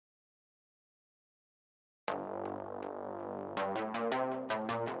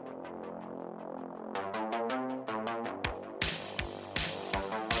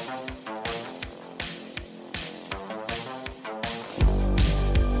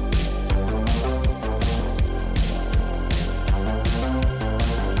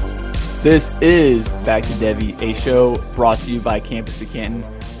This is Back to Devy, a show brought to you by Campus to Canton.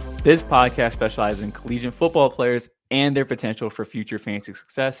 This podcast specializes in collegiate football players and their potential for future fantasy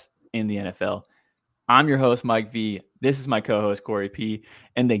success in the NFL. I'm your host, Mike V. This is my co-host, Corey P.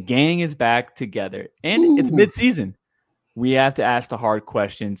 And the gang is back together. And It's mid-season. We have to ask the hard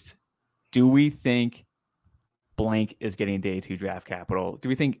questions. Do we think blank is getting day 2 draft capital? Do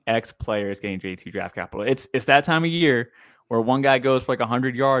we think X player is getting day 2 draft capital? It's that time of year where one guy goes for like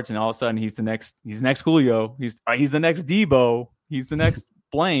 100 yards and all of a sudden he's the next Julio. He's the next Debo. He's the next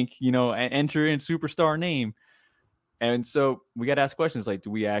blank, enter in superstar name. And so we got to ask questions like,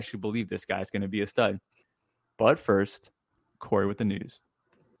 do we actually believe this guy's going to be a stud? But first, Corey with the news.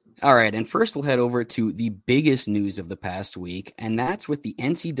 All right, and first we'll head over to the biggest news of the past week, and that's with the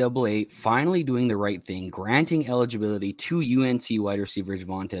NCAA finally doing the right thing, granting eligibility to UNC wide receiver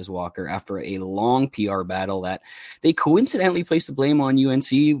Javonte Walker after a long PR battle that they coincidentally placed the blame on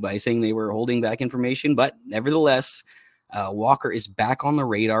UNC by saying they were holding back information, but nevertheless, Walker is back on the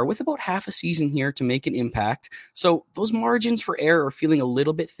radar with about half a season here to make an impact. So those margins for error are feeling a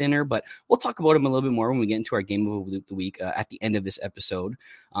little bit thinner, but we'll talk about him a little bit more when we get into our game of the week at the end of this episode.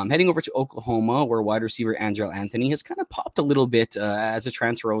 Heading over to Oklahoma, where wide receiver Andrel Anthony has kind of popped a little bit as a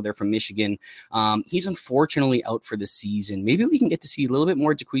transfer over there from Michigan. He's unfortunately out for the season. Maybe we can get to see a little bit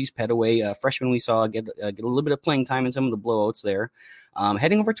more Jaquez Petaway, freshman we saw get a little bit of playing time in some of the blowouts there.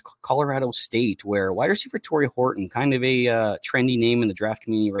 Heading over to Colorado State, where wide receiver Torrey Horton, kind of a trendy name in the draft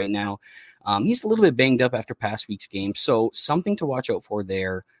community right now. He's a little bit banged up after past week's game, so something to watch out for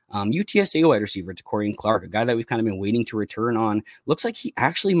there. UTSA wide receiver Decorian Clark, a guy that we've kind of been waiting to return on. Looks like he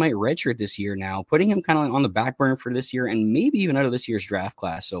actually might redshirt this year now, putting him kind of on the back burner for this year and maybe even out of this year's draft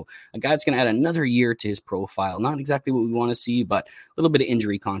class. So a guy that's going to add another year to his profile. Not exactly what we want to see, but a little bit of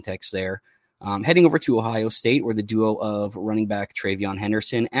injury context there. Heading over to Ohio State, where the duo of running back Travion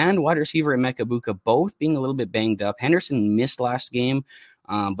Henderson and wide receiver Emeka Buka both being a little bit banged up. Henderson missed last game,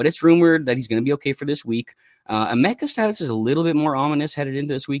 but it's rumored that he's going to be okay for this week. Emeka's status is a little bit more ominous headed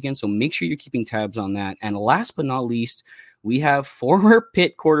into this weekend, so make sure you're keeping tabs on that. And last but not least, we have former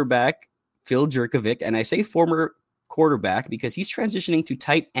Pitt quarterback Phil Jurkovec, and I say former quarterback because he's transitioning to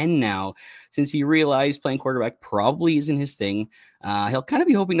tight end now since he realized playing quarterback probably isn't his thing. He'll kind of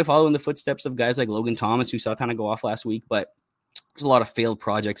be hoping to follow in the footsteps of guys like Logan Thomas, who saw kind of go off last week, but there's a lot of failed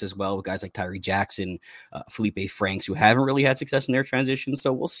projects as well with guys like Tyree Jackson, Felipe Franks, who haven't really had success in their transition.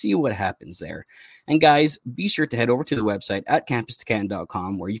 So we'll see what happens there. And guys, be sure to head over to the website at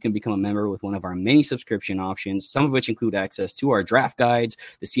campustocanton.com, where you can become a member with one of our many subscription options, some of which include access to our draft guides,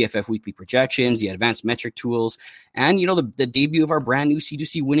 the CFF weekly projections, the advanced metric tools, and, the debut of our brand new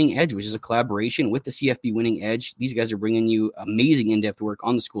C2C Winning Edge, which is a collaboration with the CFB Winning Edge. These guys are bringing you amazing in-depth work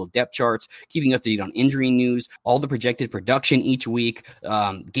on the school depth charts, keeping up to date on injury news, all the projected production each week,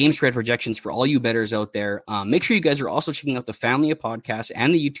 game spread projections for all you bettors out there. Make sure you guys are also checking out the family of podcasts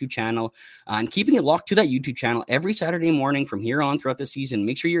and the YouTube channel and keeping it locked to that YouTube channel every Saturday morning from here on throughout the season.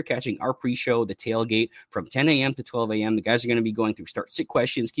 Make sure you're catching our pre-show, the tailgate, from 10 a.m. to 12 a.m. The guys are going to be going through start-sit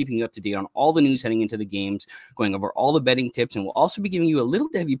questions, keeping you up to date on all the news heading into the games, going over all the betting tips, and we'll also be giving you a little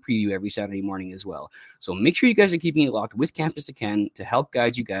Devy preview every Saturday morning as well. So make sure you guys are keeping it locked with Campus to Ken to help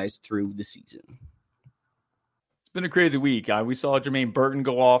guide you guys through the season. It's been a crazy week. We saw Jermaine Burton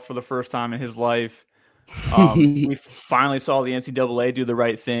go off for the first time in his life. We finally saw the NCAA do the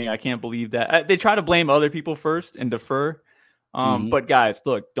right thing. I can't believe that. They try to blame other people first and defer. But guys,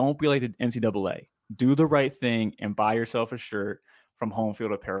 look, don't be like the NCAA. Do the right thing and buy yourself a shirt from Home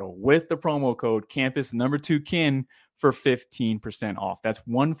Field Apparel with the promo code Campus2Kin for 15% off. That's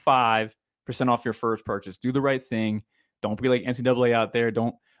 15% off your first purchase. Do the right thing. Don't be like NCAA out there.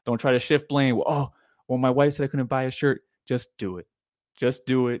 Don't try to shift blame. Well, my wife said I couldn't buy a shirt. Just do it. Just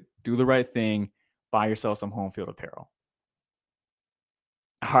do it. Do the right thing. Buy yourself some Home Field Apparel.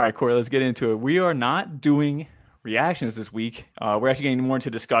 All right, Corey, let's get into it. We are not doing reactions this week. We're actually getting more into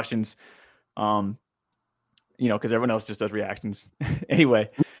discussions, because everyone else just does reactions. Anyway,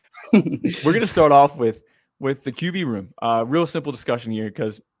 we're going to start off with the QB room. Real simple discussion here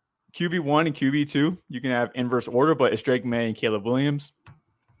because QB1 and QB2, you can have inverse order, but it's Drake May and Caleb Williams.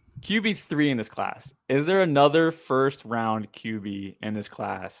 QB3 in this class. Is there another first round QB in this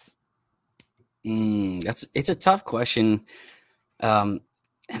class? It's a tough question. NFL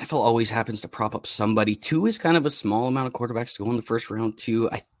always happens to prop up somebody. 2 is kind of a small amount of quarterbacks to go in the first round too.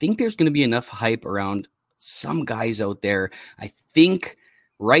 I think there's going to be enough hype around some guys out there. I think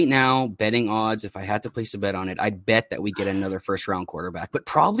right now, betting odds, if I had to place a bet on it, I'd bet that we get another first round quarterback, but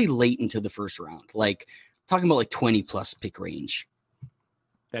probably late into the first round, like talking about like 20 plus pick range.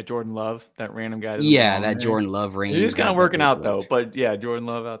 That Jordan Love, that random guy. Yeah, that Jordan Love range. He's kind of working out though, but yeah, Jordan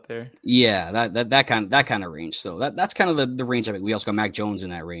Love out there. Yeah, that kind of range. So that's kind of the range. I mean, we also got Mac Jones in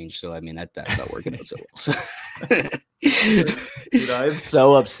that range. So I mean, that's not working out so well. So. Dude, I'm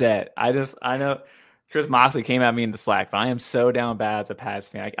so upset. I know Chris Moxley came at me in the Slack, but I am so down bad as a Pats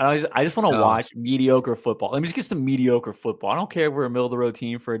fan. I just want to watch mediocre football. Let me just get some mediocre football. I don't care if we're a middle of the road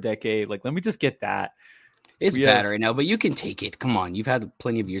team for a decade. Like, let me just get that. It's bad right now, but you can take it. Come on, you've had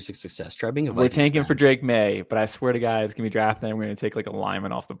plenty of years of success. Try being a Vikings We're tanking fan. for Drake May, but I swear to God, it's gonna be drafted and we're gonna take like a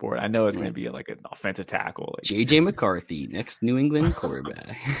lineman off the board. I know it's gonna be like an offensive tackle. Like, JJ McCarthy, next New England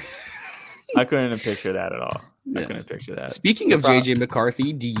quarterback. I couldn't picture that at all. I couldn't picture that. Speaking of JJ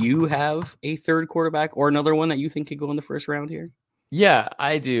McCarthy, do you have a third quarterback or another one that you think could go in the first round here? Yeah,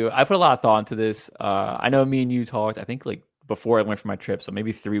 I do. I put a lot of thought into this. I know me and you talked, I think like before I went for my trip, so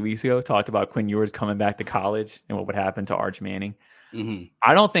maybe 3 weeks ago, talked about Quinn Ewers coming back to college and what would happen to Arch Manning. Mm-hmm.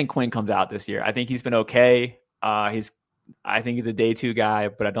 I don't think Quinn comes out this year. I think he's been okay. I think he's a day 2 guy,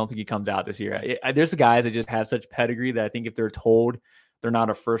 but I don't think he comes out this year. There's guys that just have such pedigree that I think if they're told they're not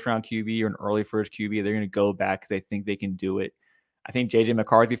a first round QB or an early first QB, they're going to go back because they think they can do it. I think JJ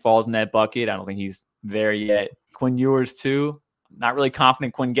McCarthy falls in that bucket. I don't think he's there yet. Quinn Ewers too. Not really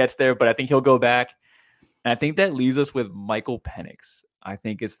confident Quinn gets there, but I think he'll go back. And I think that leaves us with Michael Penix. I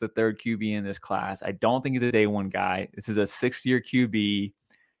think it's the third QB in this class. I don't think he's a day 1 guy. This is a 6-year QB.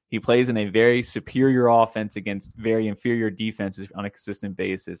 He plays in a very superior offense against very inferior defenses on a consistent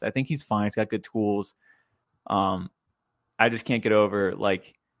basis. I think he's fine. He's got good tools. I just can't get over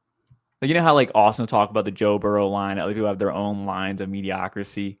like you know how like Austin will talk about the Joe Burrow line. Other people have their own lines of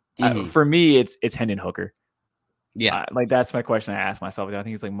mediocrity. Mm-hmm. For me, it's Hendon Hooker. Yeah, like that's my question I ask myself. I think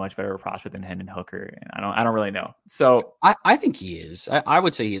he's like much better prospect than Hendon Hooker, and I don't really know. So I think he is. I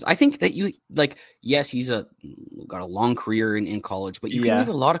would say he is. I think that you like. Yes, he's got a long career in college, but you can give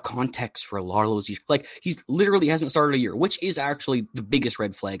a lot of context for a lot of those years. Like he's literally hasn't started a year, which is actually the biggest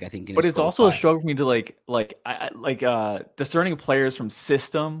red flag I think. But it's also a struggle for me to discerning players from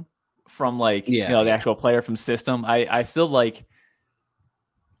system, from the actual player from system. I still like.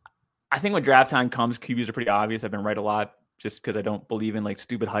 I think when draft time comes, QBs are pretty obvious. I've been right a lot just because I don't believe in like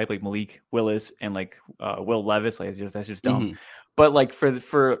stupid hype like Malik Willis and like Will Levis. Like that's just dumb. Mm-hmm. But like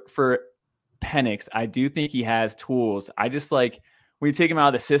for Penix, I do think he has tools. I just like when you take him out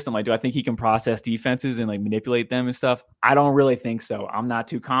of the system, like do I think he can process defenses and like manipulate them and stuff? I don't really think so. I'm not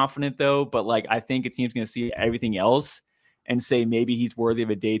too confident though. But like I think a team's going to see everything else and say maybe he's worthy of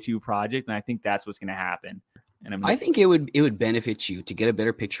a day 2 project, and I think that's what's going to happen. And I think it would benefit you to get a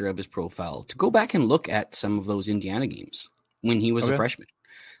better picture of his profile, to go back and look at some of those Indiana games when he was a freshman.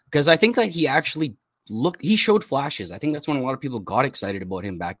 Because I think that he showed flashes. I think that's when a lot of people got excited about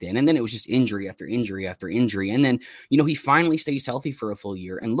him back then. And then it was just injury after injury after injury. And then, he finally stays healthy for a full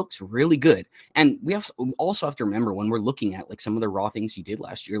year and looks really good. And we also have to remember when we're looking at like some of the raw things he did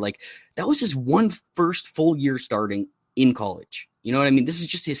last year, like that was his first full year starting in college. You know what I mean? This is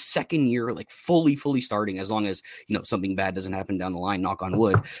just his second year, like fully starting, as long as, something bad doesn't happen down the line, knock on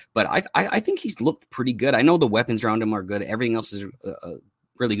wood. But I think he's looked pretty good. I know the weapons around him are good. Everything else is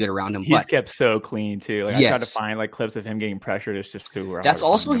really good around him. He's kept so clean too. Like I tried to find like clips of him getting pressured. It's just too rough. That's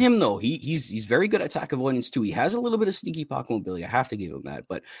also him though. He's very good at attack avoidance too. He has a little bit of sneaky pocket mobility. I have to give him that.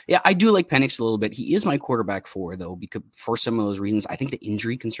 But yeah, I do like Penix a little bit. He is my quarterback 4 though, because for some of those reasons, I think the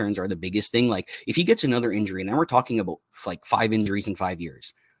injury concerns are the biggest thing. Like if he gets another injury, and then we're talking about like 5 injuries in 5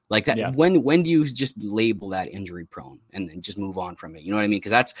 years. Like that, when do you just label that injury prone and then just move on from it? You know what I mean?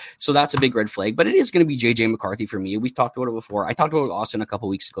 Because that's a big red flag. But it is going to be JJ McCarthy for me. We've talked about it before. I talked about Austin a couple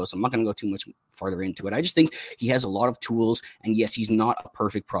weeks ago, so I'm not going to go too much farther into it. I just think he has a lot of tools, and yes, he's not a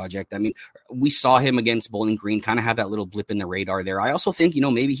perfect project. I mean, we saw him against Bowling Green kind of have that little blip in the radar there. I also think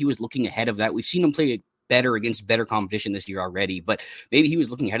maybe he was looking ahead of that. We've seen him play better against better competition this year already, but maybe he was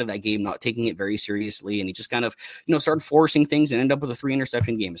looking ahead of that game, not taking it very seriously, and he just kind of started forcing things and ended up with a 3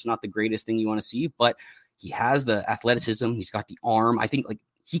 interception game. It's not the greatest thing you want to see, but he has the athleticism, he's got the arm. I think like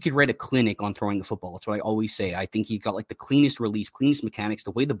he could write a clinic on throwing the football. That's what I always say. I think he's got like the cleanest release, cleanest mechanics.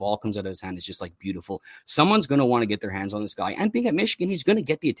 The way the ball comes out of his hand is just like beautiful. Someone's going to want to get their hands on this guy, and being at Michigan, he's going to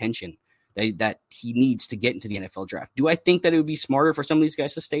get the attention that he needs to get into the NFL draft. Do I think that it would be smarter for some of these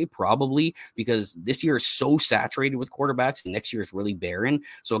guys to stay? Probably, because this year is so saturated with quarterbacks and next year is really barren.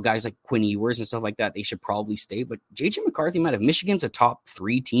 So guys like Quinn Ewers and stuff like that, they should probably stay. But JJ McCarthy might have Michigan's a top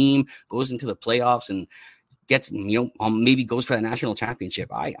 3 team, goes into the playoffs and gets, maybe goes for the national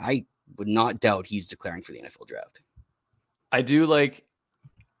championship. I would not doubt he's declaring for the NFL draft. I do like,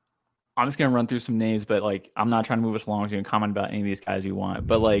 I'm just going to run through some names, but like, I'm not trying to move us along. You can comment about any of these guys you want,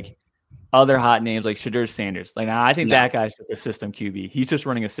 but like, other hot names like Shadur Sanders. Like, I think that guy's just a system QB. He's just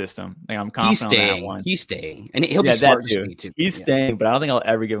running a system. Like, I'm confident on that one. He's staying, and he'll be smart to stay too. He's staying, but I don't think I'll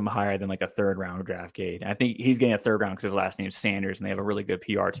ever give him higher than like a third round draft grade. I think he's getting a third round because his last name is Sanders, and they have a really good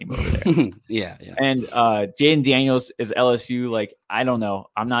PR team over there. yeah. And Jaden Daniels is LSU. Like, I don't know.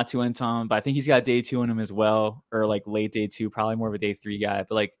 I'm not too into him, but I think he's got day 2 in him as well, or like late day 2, probably more of a day 3 guy.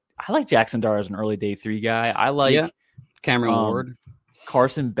 But like, I like Jackson Dart as an early day 3 guy. I like Cameron Ward.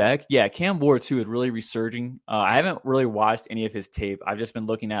 Carson Beck. Yeah, Cam Ward too is really resurging. I haven't really watched any of his tape. I've just been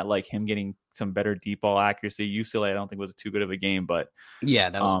looking at like him getting some better deep ball accuracy. UCLA, I don't think was too good of a game, but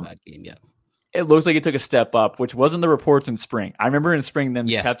yeah, that was a bad game. Yeah, it looks like it took a step up, which wasn't the reports in spring. I remember in spring them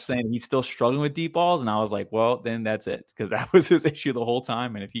kept saying he's still struggling with deep balls, and I was like, well, then that's it, because that was his issue the whole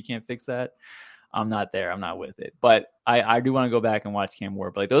time. And if he can't fix that, I'm not there. I'm not with it. But I do want to go back and watch Cam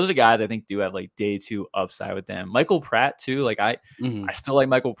Ward. But like, those are the guys I think do have like day 2 upside with them. Michael Pratt too. Like I still like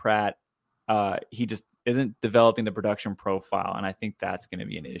Michael Pratt. He just isn't developing the production profile, and I think that's going to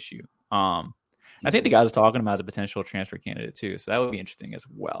be an issue. I think the guy was talking about is a potential transfer candidate too, so that would be interesting as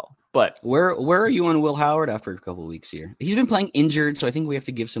well. But where are you on Will Howard after a couple of weeks here? He's been playing injured, so I think we have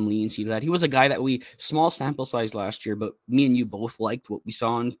to give some leniency to that. He was a guy that we small sample size last year, but me and you both liked what we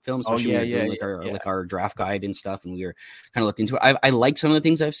saw on film, especially like our draft guide and stuff, and we were kind of looking into it. I like some of the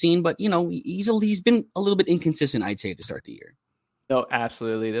things I've seen, but he's been a little bit inconsistent, I'd say, to start the year. No,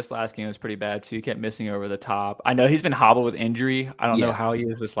 absolutely. This last game was pretty bad too. He kept missing over the top. I know he's been hobbled with injury. I don't know how he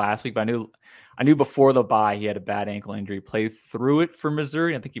is this last week, but I knew before the bye he had a bad ankle injury. Played through it for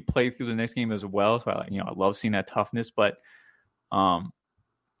Missouri. I think he played through the next game as well. So I love seeing that toughness. But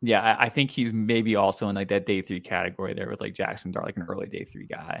I think he's maybe also in like that day 3 category there with like Jackson Dart, like an early day 3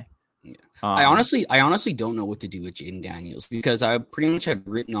 guy. Yeah. I honestly don't know what to do with Jaden Daniels, because I pretty much had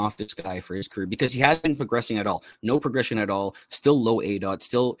written off this guy for his career because he hasn't been progressing at all. No progression at all. Still low ADOT.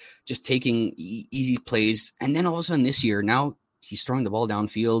 Still just taking easy plays. And then all of a sudden this year, now he's throwing the ball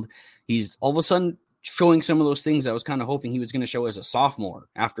downfield. He's all of a sudden showing some of those things I was kind of hoping he was going to show as a sophomore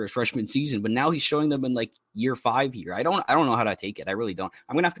after his freshman season, but now he's showing them in like year 5 here. I don't know how to take it. I really don't.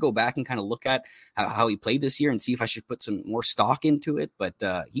 I'm going to have to go back and kind of look at how he played this year and see if I should put some more stock into it. But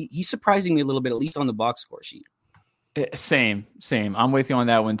he's surprising me a little bit, at least on the box score sheet. Same. I'm with you on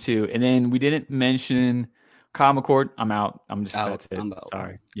that one too. And then we didn't mention Kyle McCord. I'm out. I'm just out.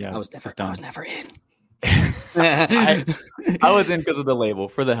 Sorry. Yeah, I was never in. I was in because of the label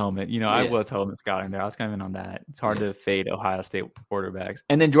for the helmet. I was helmet scouting there. I was kind of in on that. It's hard to fade Ohio State quarterbacks.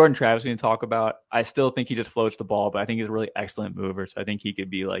 And then Jordan Travis, we didn't talk about. I still think he just floats the ball, but I think he's a really excellent mover. So I think he could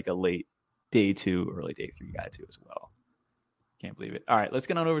be like a late day 2, early day 3 guy too as well. Can't believe it. All right, let's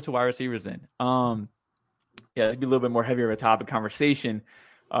get on over to wide receivers then. Let's be a little bit more heavier of a topic conversation.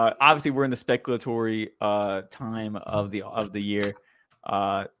 Obviously, we're in the speculatory time of the year.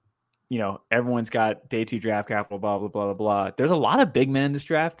 Everyone's got day 2 draft capital, blah, blah, blah, blah, blah. There's a lot of big men in this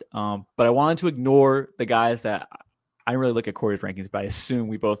draft, but I wanted to ignore the guys that I didn't really look at Corey's rankings, but I assume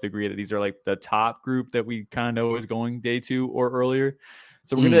we both agree that these are like the top group that we kind of know is going day 2 or earlier.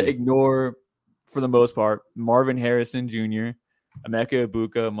 So we're going to ignore, for the most part, Marvin Harrison Jr., Emeka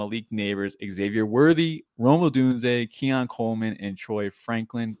Ibuka, Malik Neighbors, Xavier Worthy, Rome Odunze, Keon Coleman, and Troy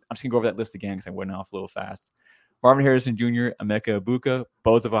Franklin. I'm just going to go over that list again because I went off a little fast. Marvin Harrison Jr., Emeka Ibuka,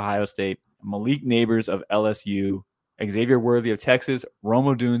 both of Ohio State, Malik Neighbors of LSU, Xavier Worthy of Texas, Rome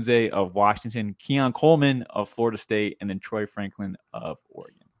Odunze of Washington, Keon Coleman of Florida State, and then Troy Franklin of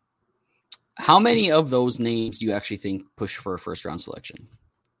Oregon. How many of those names do you actually think push for a first-round selection?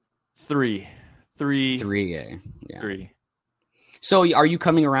 3. 3. 3. Yeah. 3. So are you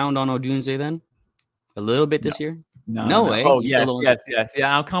coming around on Odunze then? A little bit this year? No way. Oh, yes.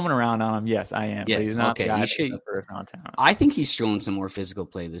 Yeah, I'm coming around on him. Yes, I am. Yeah, but he's not the guy first round talent. I think he's shown some more physical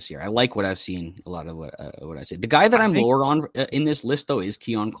play this year. I like what I've seen, a lot of what I said. The guy that I'm lower on in this list, though, is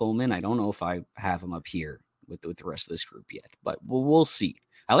Keon Coleman. I don't know if I have him up here with the rest of this group yet, but we'll see.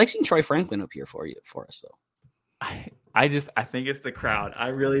 I like seeing Troy Franklin up here for us, though. I think it's the crowd. I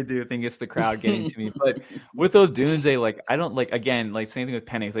really do think it's the crowd getting to me. But with Odunze, I don't same thing with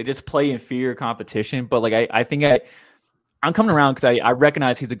Penix. They just play inferior competition. But I think I'm coming around because I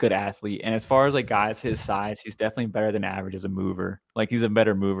recognize he's a good athlete. And as far as guys his size, he's definitely better than average as a mover. He's a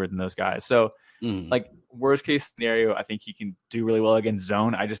better mover than those guys. So worst case scenario, I think he can do really well against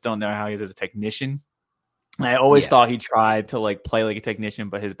zone. I just don't know how he is as a technician. And I always thought he tried to play like a technician,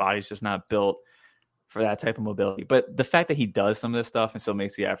 but his body's just not built for that type of mobility. But the fact that he does some of this stuff and still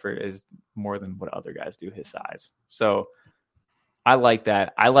makes the effort is more than what other guys do his size. So I like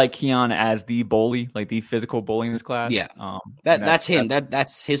that. I like Keon as the bully, the physical bully in this class. Yeah. That's him.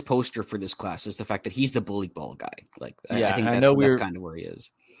 That's his poster for this class, is the fact that he's the bully ball guy. I think that's kind of where he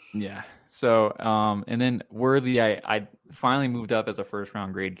is. Yeah. So, and then Worthy, I finally moved up as a first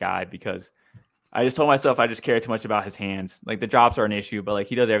round grade guy because I just told myself I just care too much about his hands. Like the drops are an issue, but like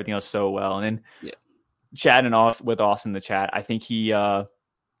he does everything else so well. And then chatting with Austin in the chat, I think he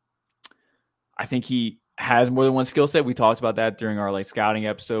has more than one skill set. We talked about that during our like scouting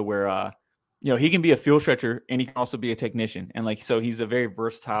episode where he can be a field stretcher and he can also be a technician. And like so he's a very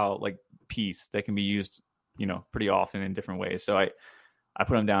versatile like piece that can be used, pretty often in different ways. So I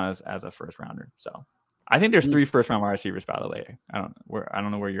put him down as a first rounder. So I think there's 3 first round wide receivers, by the way. I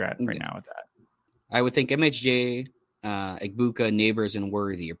don't know where you're at right now with that. I would think MHJ, Egbuka, Neighbors, and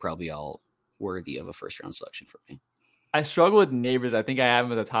Worthy are probably all worthy of a first round selection for me. I struggle with Neighbors. I think I have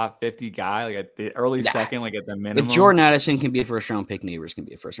him as a top 50 guy, like at the early second, like at the minimum. If Jordan Addison can be a first round pick, Neighbors can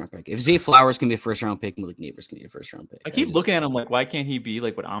be a first round pick. If Zay Flowers can be a first round pick, Malik Neighbors can be a first round pick. I keep looking at him like, why can't he be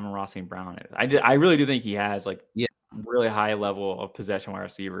like what Amon-Ra St. Brown is? I really do think he has like really high level of possession wide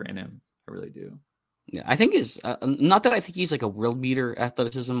receiver in him. I really do. Yeah, I think is not that I think he's like a world beater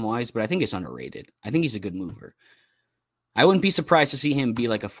athleticism wise, but I think it's underrated. I think he's a good mover. I wouldn't be surprised to see him be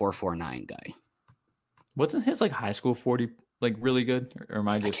like a 4.49 guy. Wasn't his like high school 40 like really good? Or am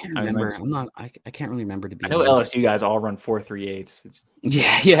I just? I can't remember. I can't really remember to be. I know honest. LSU guys all run 4.38.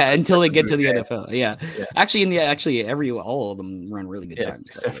 Yeah. Until they get to the NFL. Yeah. Actually, all of them run really good times.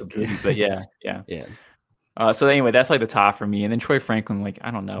 Except for Goody, but yeah. So anyway, that's like the top for me. And then Troy Franklin, like, I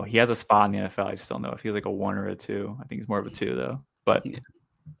don't know. He has a spot in the NFL. I just don't know if he's like a 1 or a 2. I think he's more of a 2 though. But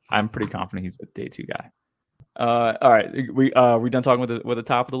I'm pretty confident he's a day 2 guy. All right. We done talking with the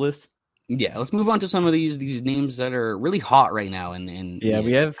top of the list? Yeah, let's move on to some of these names that are really hot right now. And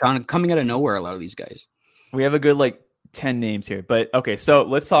we have kind of coming out of nowhere, a lot of these guys. We have a good like 10 names here. But okay, so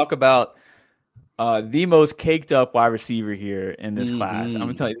let's talk about the most caked up wide receiver here in this class. I'm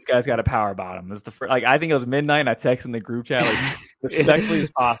gonna tell you, this guy's got a power bottom. This is the first, I think it was midnight. And I texted in the group chat like respectfully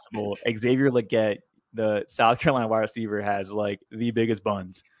as possible. Xavier Legette, the South Carolina wide receiver, has like the biggest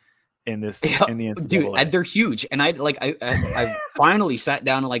buns in the NCAA. Dude, and they're huge. And I finally sat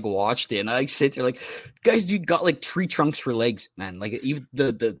down and like watched it, and I sit there like, guys, dude got like tree trunks for legs, man. Like even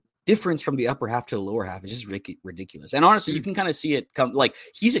the difference from the upper half to the lower half is just ridiculous. And honestly, you can kind of see it come. Like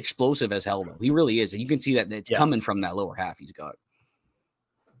he's explosive as hell, though. He really is, and you can see that it's coming from that lower half. He's got.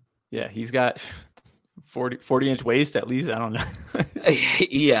 Yeah, he's got 40-inch waist at least. I don't know.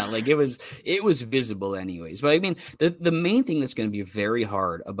 Yeah, like it was visible anyways. But I mean, the main thing that's going to be very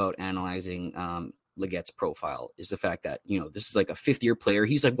hard about analyzing Legette's profile is the fact that, this is like a 5th-year player.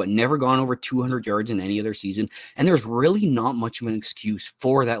 He's like, never gone over 200 yards in any other season. And there's really not much of an excuse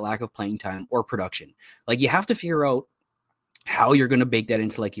for that lack of playing time or production. Like you have to figure out how you're going to bake that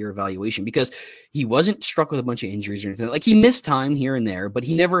into like your evaluation, because he wasn't struck with a bunch of injuries or anything. Like he missed time here and there, but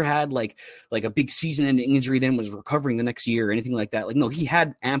he never had like a big season-ending injury, then was recovering the next year or anything like that. Like, no, he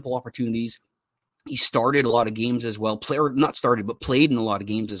had ample opportunities. He started a lot of games as well. Played in a lot of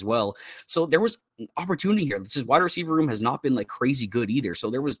games as well. So there was opportunity here. This wide receiver room has not been like crazy good either.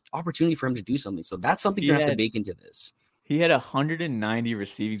 So there was opportunity for him to do something. So that's something you have to bake into this. He had 190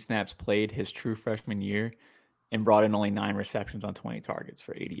 receiving snaps played his true freshman year and brought in only 9 receptions on 20 targets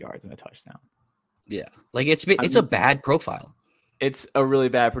for 80 yards and a touchdown. Yeah. Like it's a bad profile. It's a really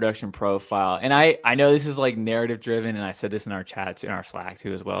bad production profile. And I know this is like narrative driven. And I said this in our chats, in our Slack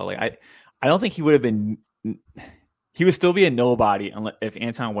too, as well. Like I don't think he would still be a nobody if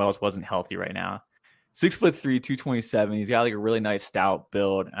Anton Wells wasn't healthy right now. 6'3", 227. He's got like a really nice stout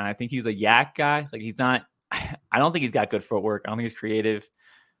build. And I think he's a yak guy. Like he's not, I don't think he's got good footwork. I don't think he's creative.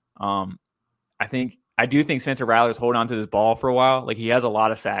 I do think Spencer Rattler's holding on to this ball for a while. Like he has a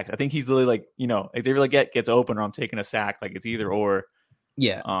lot of sacks. I think he's really like, Xavier Legette gets open or I'm taking a sack. Like it's either or.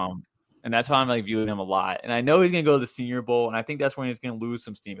 Yeah. And that's how I'm like viewing him a lot. And I know he's going to go to the Senior Bowl, and I think that's when he's going to lose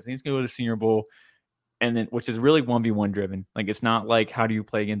some steam. I think he's going to go to the Senior Bowl, and then which is really 1v1 driven. Like it's not like how do you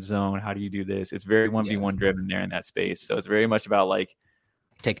play against zone? How do you do this? It's very 1v1 driven there in that space. So it's very much about like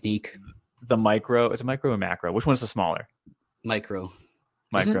technique. The micro. Is it micro or macro? Which one's the smaller? Micro.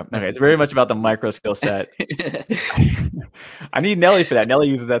 Okay, it's very much about the micro skill set. I need Nelly for that. Nelly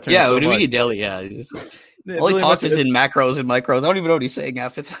uses that term. Yeah, so we need Nelly. Yeah, all he talks is in macros and micros. I don't even know what he's saying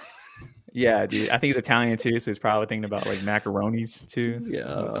half the time. Yeah, dude. I think he's Italian too, so he's probably thinking about like macaronis too. Yeah,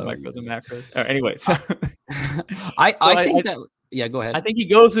 the micros and macros. Anyway, so I think that. Yeah, go ahead. I think he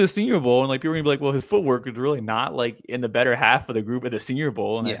goes to the Senior Bowl, and like people are gonna be like, "Well, his footwork is really not like in the better half of the group at the Senior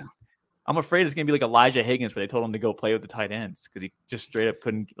Bowl." And I'm afraid it's gonna be like Elijah Higgins, where they told him to go play with the tight ends because he just straight up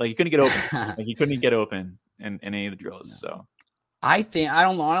couldn't get open. Like he couldn't get open in any of the drills. So I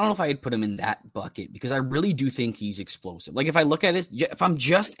don't know if I'd put him in that bucket because I really do think he's explosive. Like if I look at it, if I'm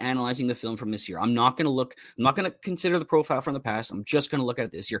just analyzing the film from this year, I'm not going to consider the profile from the past. I'm just going to look at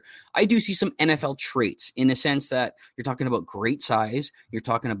it this year. I do see some NFL traits in the sense that you're talking about great size. You're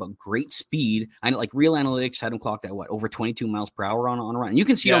talking about great speed. I know like Real Analytics had him clocked at over 22 miles per hour on a run. And you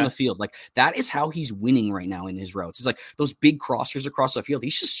can see it on the field. Like that is how he's winning right now in his routes. It's like those big crossers across the field.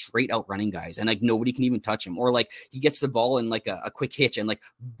 He's just straight out running guys and like nobody can even touch him. Or like he gets the ball in like a quick hitch and like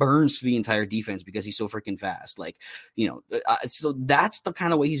burns through the entire defense because he's so freaking fast. Like, so that's the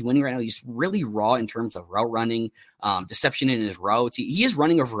kind of way he's winning right now. He's really raw in terms of route running, deception in his routes. He is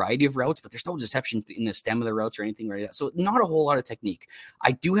running a variety of routes, but there's no deception in the stem of the routes or anything like that. So not a whole lot of technique.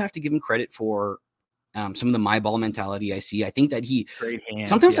 I do have to give him credit for some of the my ball mentality I see. I think that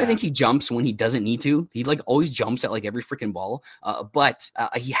sometimes I think he jumps when he doesn't need to. He like always jumps at like every freaking ball. But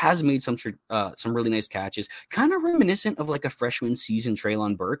he has made some really nice catches, kind of reminiscent of like a freshman season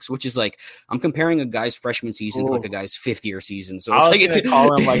Treylon Burks, which is like I'm comparing a guy's freshman season to like a guy's fifth year season. So it's like it's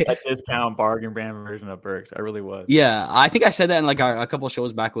call him like a discount bargain brand version of Burks. I really was. Yeah, I think I said that in like a couple of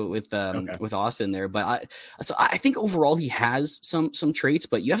shows back with Austin there. But I think overall he has some traits,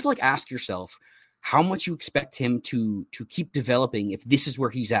 but you have to like ask yourself how much you expect him to keep developing if this is where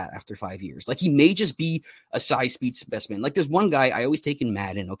he's at after 5 years. Like he may just be a size speed specimen. Like there's one guy I always take in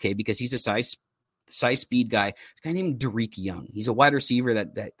Madden, okay, because he's a size speed guy. This guy named Derek Young. He's a wide receiver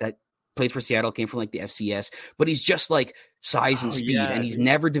that plays for Seattle, came from like the FCS, but he's just like size and speed, and he's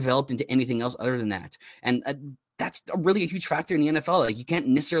never developed into anything else other than that. And that's really a huge factor in the NFL. Like you can't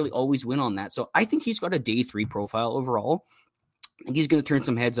necessarily always win on that. So I think he's got a day 3 profile overall. I think he's going to turn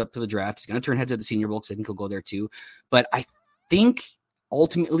some heads up to the draft. He's going to turn heads at the Senior Bowl because I think he'll go there too. But I think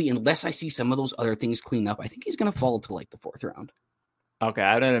ultimately, unless I see some of those other things clean up, I think he's going to fall to like the 4th round. Okay,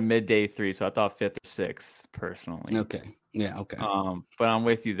 I done a mid-day 3, so I thought 5th or 6th personally. Okay, yeah, okay. But I'm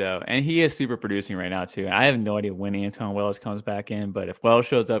with you though, and he is super producing right now too. I have no idea when Anton Wells comes back in, but if Wells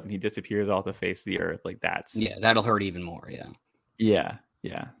shows up and he disappears off the face of the earth, like that'll hurt even more. Yeah.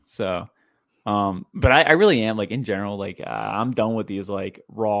 So. But I really am like in general, like I'm done with these like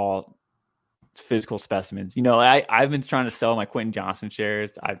raw physical specimens. I've been trying to sell my Quentin Johnson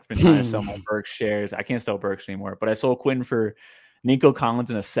shares. I've been trying to sell my Burks shares. I can't sell Burks anymore, but I sold Quentin for Nico Collins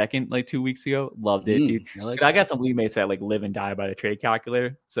in a second, like 2 weeks ago. Loved it, dude. I got some league mates that like live and die by the trade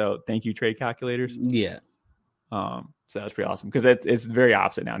calculator. So thank you, trade calculators. Yeah. So that's pretty awesome because it's very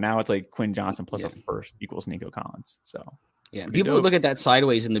opposite now. Now it's like Quentin Johnson plus a first equals Nico Collins. So. Yeah, people would look at that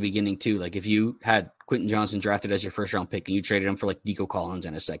sideways in the beginning too. Like if you had Quentin Johnson drafted as your 1st round pick and you traded him for like Nico Collins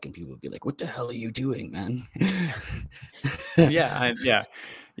in a second, people would be like, "What the hell are you doing, man?" Yeah.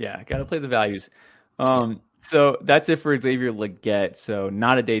 Got to play the values. So that's it for Xavier Legette. So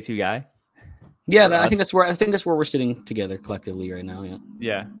not a day 2 guy. Yeah, I think that's where we're sitting together collectively right now.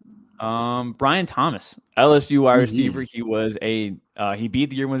 Yeah. Brian Thomas, LSU wide receiver. He was he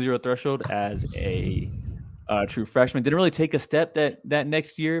beat the year 1-0 threshold as a true freshman. Didn't really take a step that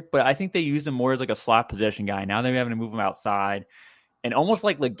next year, but I think they used him more as like a slot possession guy. Now they're having to move him outside, and almost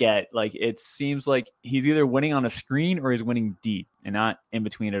like Legette, like it seems like he's either winning on a screen or he's winning deep and not in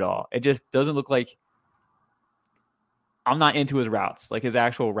between at all. It just doesn't look like. I'm not into his routes, like his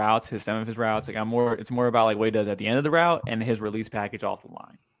actual routes, his stem of his routes. Like it's more about like what he does at the end of the route and his release package off the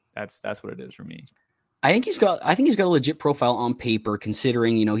line. That's what it is for me. I think he's got a legit profile on paper,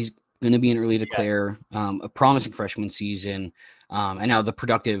 considering he's going to be an early declare, a promising freshman season, and now the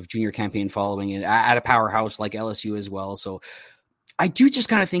productive junior campaign following it at a powerhouse like LSU as well. So I do just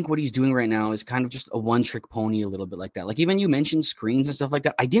kind of think what he's doing right now is kind of just a one-trick pony a little bit like that. Like even you mentioned screens and stuff like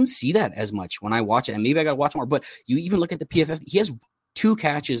that. I didn't see that as much when I watch it, and maybe I got to watch more. But you even look at the PFF, he has 2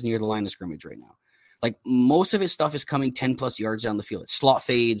 catches near the line of scrimmage right now. Like most of his stuff is coming 10 plus yards down the field. It's slot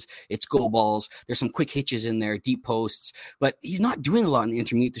fades, it's go balls. There's some quick hitches in there, deep posts, but he's not doing a lot in the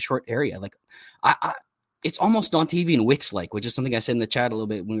intermediate to short area. Like it's almost Dontavian Wicks like, which is something I said in the chat a little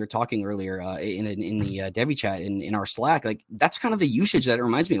bit when we were talking earlier in the Devy chat in our Slack. Like that's kind of the usage that it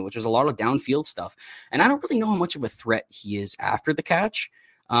reminds me of, which was a lot of downfield stuff. And I don't really know how much of a threat he is after the catch.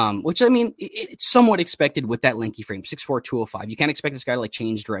 Which I mean, it's somewhat expected with that lanky frame, 6'4", 205. You can't expect this guy to like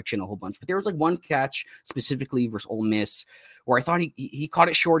change direction a whole bunch. But there was like one catch specifically versus Ole Miss where I thought he caught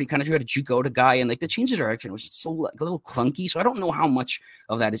it short. He kind of tried to juke out a guy, and like the change of direction was just so like a little clunky. So I don't know how much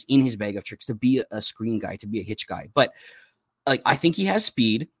of that is in his bag of tricks to be a screen guy, to be a hitch guy. But like I think he has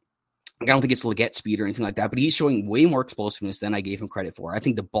speed. I don't think it's Leggett speed or anything like that, but he's showing way more explosiveness than I gave him credit for. I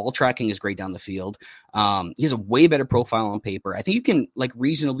think the ball tracking is great down the field. He has a way better profile on paper. I think you can like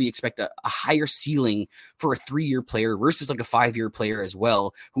reasonably expect a higher ceiling for a 3-year player versus like a 5-year player as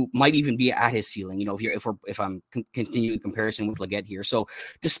well, who might even be at his ceiling. You know, if I'm continuing comparison with Leggett here. So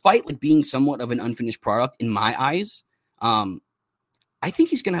despite like being somewhat of an unfinished product in my eyes, I think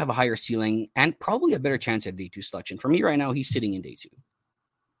he's going to have a higher ceiling and probably a better chance at day 2 selection. For me right now, he's sitting in day 2.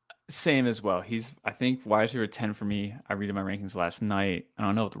 Same as well. He's, I think, wide receiver 10 for me. I read my rankings last night. I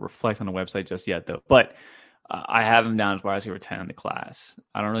don't know if to reflect on the website just yet, though. But I have him down as wide receiver 10 in the class.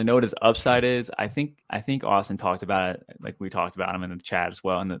 I don't really know what his upside is. I think Austin talked about it, like we talked about him in the chat as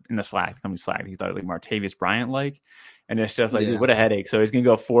well, in the Slack, the company Slack. He thought like Martavius Bryant like, and it's just like, dude, what a headache. So he's gonna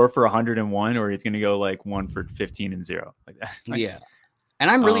go 4 for 101, or he's gonna go like 1 for 15 and 0, like that. Like, yeah. And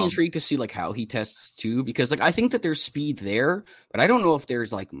I'm really intrigued to see like how he tests too, because like I think that there's speed there, but I don't know if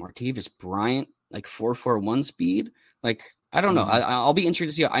there's like Martavius Bryant like 4.41 speed. Like I don't know. I'll be interested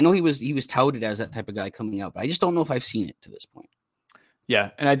to see. I know he was touted as that type of guy coming up, but I just don't know if I've seen it to this point.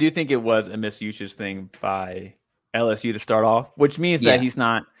 Yeah, and I do think it was a misusage thing by LSU to start off, which means that he's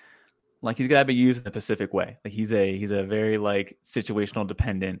not like he's gonna be used in a specific way. Like he's a very like situational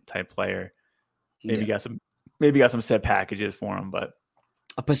dependent type player. Maybe got some set packages for him, but.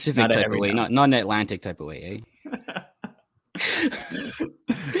 A Pacific type of way, not an Atlantic type of way, eh?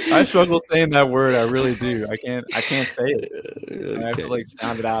 I struggle saying that word. I really do. I can't say it. Okay. I have to like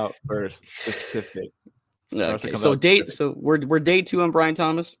sound it out first. Specific. Okay. So we're day 2 on Brian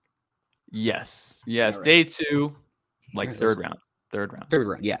Thomas. Yes. Right. Day 2, like right, third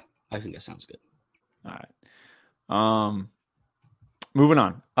round. Yeah, I think that sounds good. All right. Moving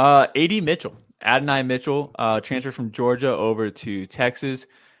on. AD Mitchell. Adonai Mitchell, transferred from Georgia over to Texas.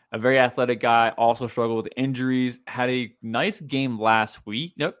 A very athletic guy, also struggled with injuries. Had a nice game last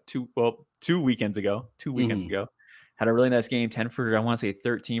week. Nope, 2 weekends ago. 2 weekends ago. Had a really nice game, 10 for, I want to say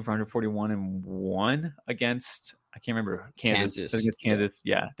 13 for 141 and 1 against, I can't remember, Kansas. Against Kansas.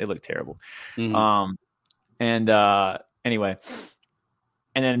 Yeah, they look terrible. Anyway, and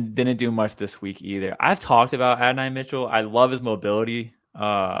then didn't do much this week either. I've talked about Adonai Mitchell. I love his mobility.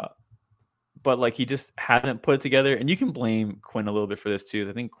 But like he just hasn't put it together, and you can blame Quinn a little bit for this too.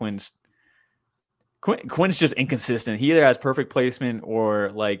 I think Quinn's just inconsistent. He either has perfect placement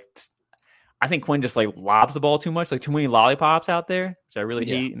or like I think Quinn just like lobs the ball too much, like too many lollipops out there, which I really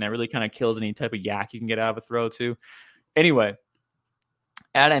hate, and that really kind of kills any type of yak you can get out of a throw too. Anyway,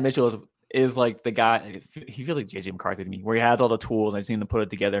 Adonai Mitchell is like the guy. He feels like JJ McCarthy to me, where he has all the tools. I just need to put it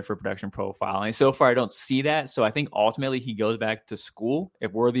together for production profile. And so far, I don't see that. So I think ultimately he goes back to school.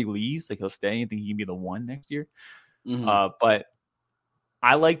 If Worthy leaves, like he'll stay. I think he can be the 1 next year. But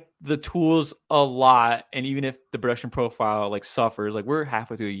I like the tools a lot. And even if the production profile like suffers, like we're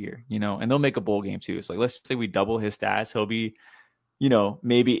halfway through the year, you know, and they'll make a bowl game too. So like, let's say we double his stats, he'll be, you know,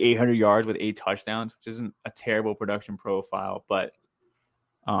 maybe 800 yards with 8 touchdowns, which isn't a terrible production profile, but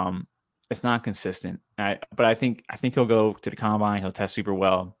it's not consistent. But I think he'll go to the combine. He'll test super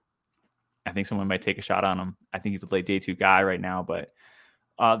well. I think someone might take a shot on him. I think he's a late day 2 guy right now, but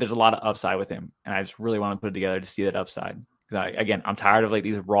there's a lot of upside with him. And I just really want to put it together to see that upside. Because I'm tired of like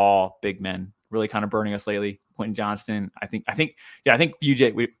these raw big men really kind of burning us lately. Quentin Johnston. I think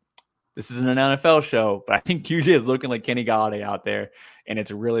QJ, this isn't an NFL show, but I think QJ is looking like Kenny Golladay out there, and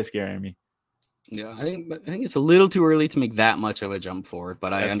it's really scaring me. Yeah, I think it's a little too early to make that much of a jump forward,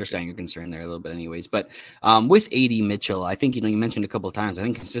 but I understand your concern there a little bit anyways. But with AD Mitchell, I think, you mentioned a couple of times, I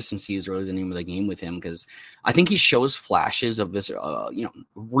think consistency is really the name of the game with him, because I think he shows flashes of this,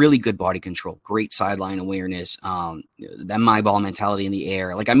 really good body control, great sideline awareness, that my ball mentality in the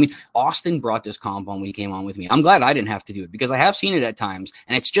air. Like, I mean, Austin brought this comp on when he came on with me. I'm glad I didn't have to do it, because I have seen it at times,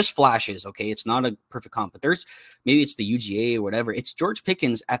 and it's just flashes, okay? It's not a perfect comp, but maybe it's the UGA or whatever. It's George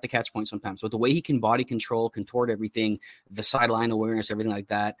Pickens at the catch point sometimes, with the way he can body control, contort everything, the sideline awareness, everything like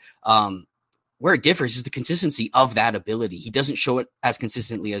that. Where it differs is the consistency of that ability. He doesn't show it as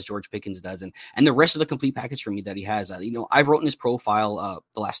consistently as George Pickens does. And the rest of the complete package for me that he has, I've wrote in his profile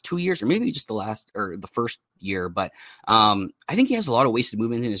the last 2 years, or maybe just the first year, but I think he has a lot of wasted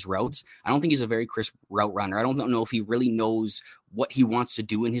movement in his routes. I don't think he's a very crisp route runner. I don't know if he really knows what he wants to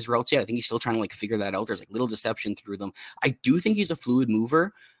do in his routes yet. I think he's still trying to figure that out. There's little deception through them. I do think he's a fluid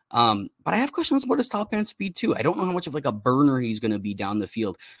mover. But I have questions about his top end speed too. I don't know how much of a burner he's going to be down the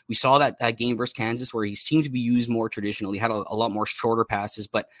field. We saw that game versus Kansas where he seemed to be used more traditionally, had a lot more shorter passes,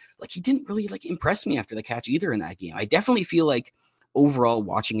 but he didn't really impress me after the catch either in that game. I definitely feel like overall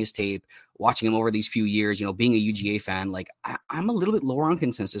watching his tape, watching him over these few years, being a UGA fan, I'm a little bit lower on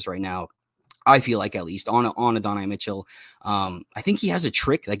consensus right now I feel like, at least on Adonai Mitchell. I think he has a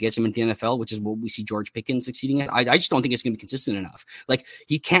trick that gets him into the NFL, which is what we see George Pickens succeeding at. I just don't think it's going to be consistent enough. Like,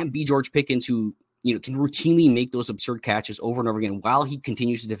 he can't be George Pickens, who, you know, can routinely make those absurd catches over and over again while he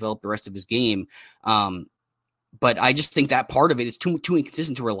continues to develop the rest of his game. But I just think that part of it is too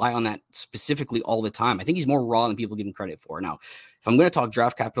inconsistent to rely on that specifically all the time. I think he's more raw than people give him credit for. Now, if I'm going to talk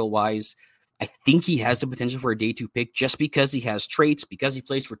draft capital wise, I think he has the potential for a day 2 pick just because he has traits, because he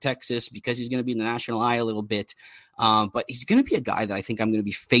plays for Texas, because he's going to be in the national eye a little bit. But he's going to be a guy that I think I'm going to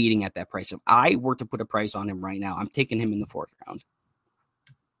be fading at that price. If I were to put a price on him right now, I'm taking him in the 4th round.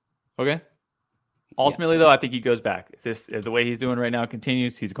 Okay. Ultimately, though, I think he goes back. It's just, if the way he's doing right now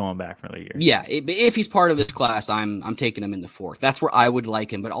continues, he's going back for another year. Yeah, if he's part of this class, I'm taking him in the 4th. That's where I would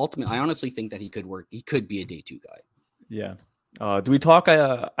like him. But ultimately, I honestly think that he could work. He could be a day 2 guy. Yeah. Do we talk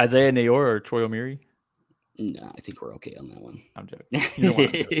Isaiah Nayor or Troy O'Meary? No, I think we're okay on that one. I'm joking. You don't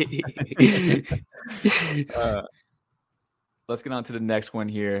want let's get on to the next one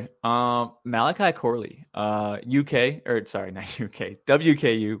here. Malachi Corley, WKU,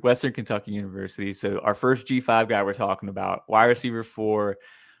 Western Kentucky University. So our first G5 guy we're talking about, wide receiver for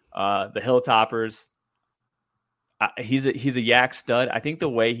the Hilltoppers. He's a yak stud. I think the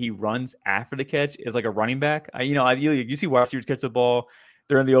way he runs after the catch is like a running back. Ideally, you see wide receivers catch the ball,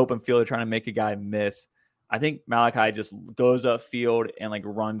 they're in the open field, they're trying to make a guy miss. I think Malachi just goes upfield and like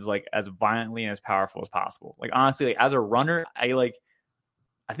runs like as violently and as powerful as possible. Like, honestly, like, as a runner, I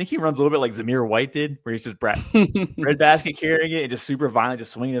think he runs a little bit like Zamir White did, where he's just red basket carrying it and just super violent,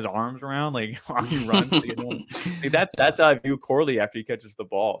 just swinging his arms around like while he runs. Like, that's how I view Corley after he catches the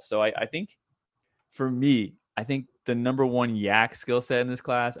ball. So I think for me, I think the number one yak skill set in this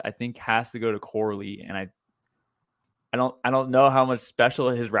class, I think, has to go to Corley. And I don't know how much special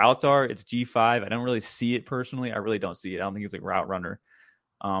his routes are. It's G5. I don't really see it personally. I really don't see it. I don't think he's like a route runner.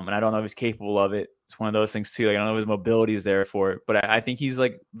 And I don't know if he's capable of it. It's one of those things too. Like, I don't know if his mobility is there for it, but I think he's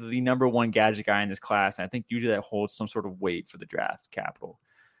like the number one gadget guy in this class. And I think usually that holds some sort of weight for the draft capital.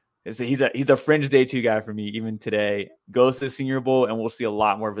 He's a fringe day 2 guy for me, even today. Goes to the Senior Bowl, and we'll see a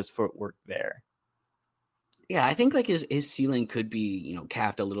lot more of his footwork there. Yeah, I think like his ceiling could be, you know,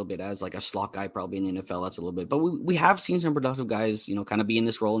 capped a little bit as like a slot guy probably in the NFL. That's a little bit, but we have seen some productive guys, you know, kind of be in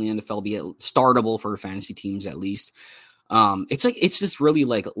this role in the NFL, be startable for fantasy teams at least. It's this really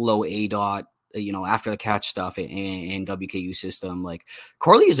like low A dot, you know, after the catch stuff in WKU system. Like,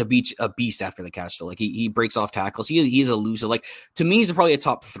 Corley is a beast after the catch. So like he breaks off tackles. He's elusive. Like, to me, he's probably a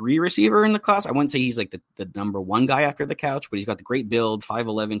top 3 receiver in the class. I wouldn't say he's like the number 1 guy after the catch, but he's got the great build,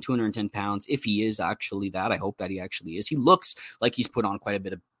 5'11", 210 pounds. If he is actually that, I hope that he actually is. He looks like he's put on quite a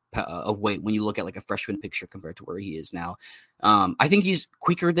bit of weight when you look at like a freshman picture compared to where he is now. I think he's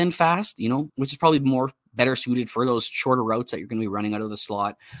quicker than fast, you know, which is probably better suited for those shorter routes that you're going to be running out of the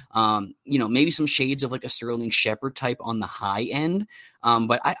slot. You know, maybe some shades of like a Sterling Shepard type on the high end.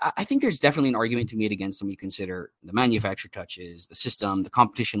 But I think there's definitely an argument to be made against him. You consider the manufactured touches, the system, the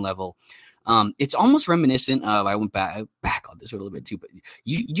competition level. It's almost reminiscent of, I went back on this a little bit too, but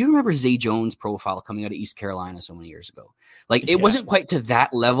you remember Zay Jones' profile coming out of East Carolina so many years ago? Like, it wasn't quite to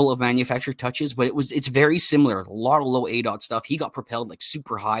that level of manufactured touches, but it's very similar. A lot of low A dot stuff. He got propelled like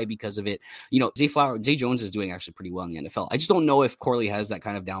super high because of it. You know, Zay Jones is doing actually pretty well in the NFL. I just don't know if Corley has that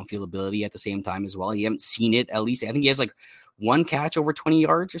kind of downfield ability at the same time as well. You haven't seen it, at least. I think he has like 1 catch over 20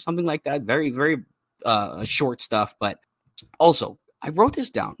 yards or something like that. Very, very short stuff. But also, I wrote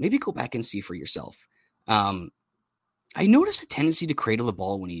this down. Maybe go back and see for yourself. I noticed a tendency to cradle the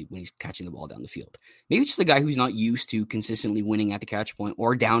ball when he's catching the ball down the field. Maybe it's just the guy who's not used to consistently winning at the catch point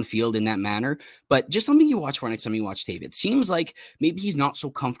or downfield in that manner. But just something you watch for next time you watch tape. It seems like maybe he's not so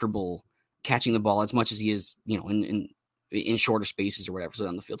comfortable catching the ball as much as he is, you know, in shorter spaces or whatever, so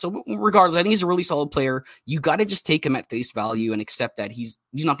on the field. So regardless, I think he's a really solid player. You got to just take him at face value and accept that he's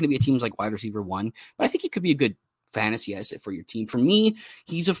not going to be a team's like wide receiver 1, but I think he could be a good fantasy asset for your team. For me,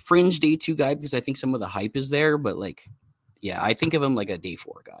 he's a fringe day 2 guy because I think some of the hype is there, but like, yeah, I think of him like a day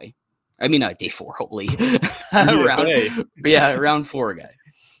 4 guy. I mean, day 4, hopefully. Round 4 guy.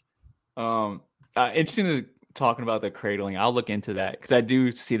 Interesting talking about the cradling. I'll look into that because I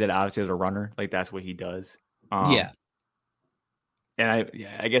do see that obviously as a runner, like that's what he does. And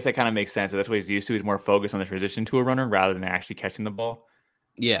I guess that kind of makes sense. That's what he's used to. He's more focused on the transition to a runner rather than actually catching the ball.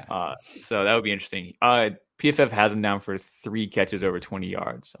 Yeah. So that would be interesting. PFF has him down for 3 catches over 20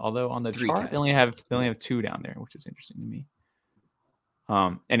 yards. Although on the chart they only have 2 down there, which is interesting to me.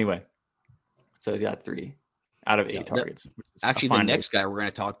 Anyway, so he's got 3. out of 8 targets. Actually, the next guy we're going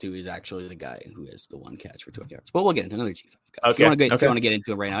to talk to is actually the guy who has the 1 catch for 12 yards. But we'll get into another G5 guy. Okay. If you want to get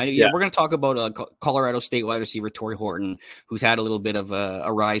into it right now. We're going to talk about Colorado State wide receiver Torrey Horton, who's had a little bit of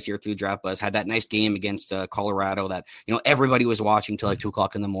a rise here through the draft buzz. Had that nice game against Colorado that everybody was watching till like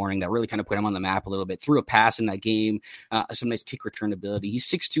 2:00 in the morning. That really kind of put him on the map a little bit. Threw a pass in that game. Some nice kick return ability. He's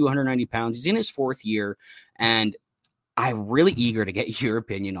 6'2", 190 pounds. He's in his 4th year, and I'm really eager to get your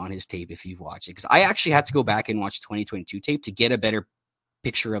opinion on his tape if you've watched it, because I actually had to go back and watch 2022 tape to get a better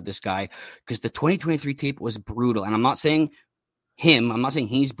picture of this guy, because the 2023 tape was brutal. And I'm not saying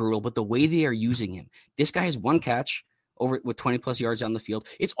he's brutal, but the way they are using him. This guy has 1 catch over with 20 plus yards on the field.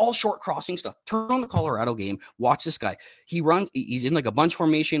 It's all short crossing stuff. Turn on the Colorado game. Watch this guy. He runs. He's in like a bunch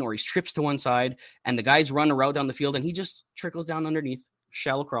formation, or he trips to one side, and the guys run a route down the field, and he just trickles down underneath,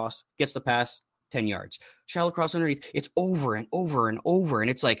 shallow cross, gets the pass. 10 yards, shallow cross underneath. It's over and over and over. And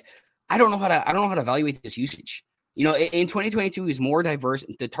it's like, I don't know how to evaluate this usage. In 2022, he's more diverse.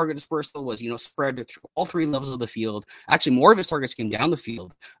 The target dispersal was, spread through all 3 levels of the field. Actually, more of his targets came down the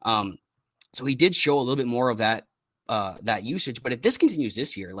field. So he did show a little bit more of that usage. But if this continues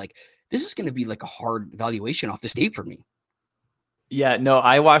this year, like, this is going to be like a hard valuation off this tape for me. Yeah, no,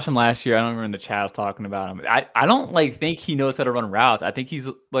 I watched him last year. I don't remember in the chat I was talking about him. I don't think he knows how to run routes. I think he's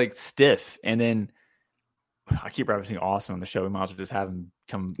like stiff. And then I keep referencing Austin on the show. We might as well just have him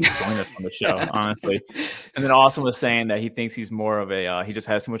come join us on the show, honestly. And then Austin was saying that he thinks he's more of he just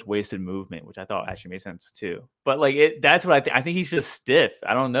has too much wasted movement, which I thought actually made sense too. But that's what I think. I think he's just stiff.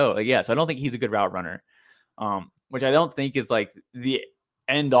 I don't know. So I don't think he's a good route runner, which I don't think is like the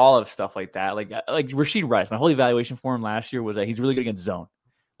end all of stuff like that. Like Rashid Rice, my whole evaluation for him last year was that he's really good against zone.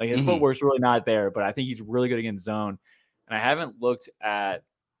 Like his footwork's really not there, but I think he's really good against zone. And I haven't looked at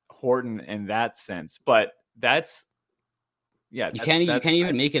Horton in that sense, but you can't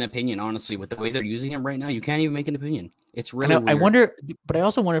even make an opinion, honestly, with the way they're using him right now. You can't even make an opinion. It's really weird. I wonder, but I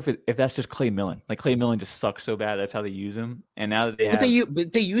also wonder if that's just Clay Millen. Like Clay Millen just sucks so bad. That's how they use him. And now that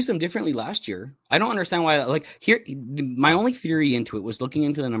they used him differently last year. I don't understand why. Like here, my only theory into it was looking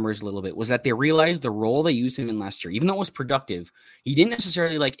into the numbers a little bit, was that they realized the role they used him in last year, even though it was productive, he didn't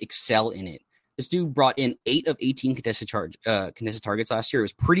necessarily like excel in it. This dude brought in 8 of 18 contested targets last year. It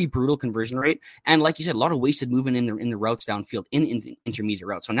was pretty brutal conversion rate. And like you said, a lot of wasted movement in the routes downfield, in intermediate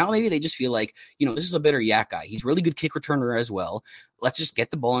routes. So now maybe they just feel like, this is a better yak guy. He's really good kick returner as well. Let's just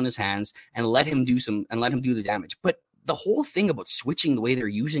get the ball in his hands and let him do the damage. But the whole thing about switching the way they're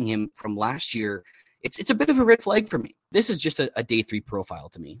using him from last year, it's a bit of a red flag for me. This is just a day 3 profile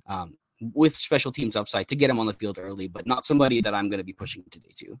to me, with special teams upside to get him on the field early, but not somebody that I'm going to be pushing to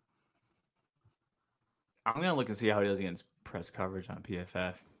day 2. I'm gonna look and see how he does against press coverage on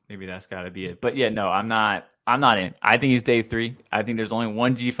PFF. Maybe that's got to be it. But yeah, no, I'm not in. I think he's day 3. I think there's only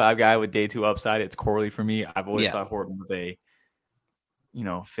one G5 guy with day 2 upside. It's Corley for me. I've always thought Horton was a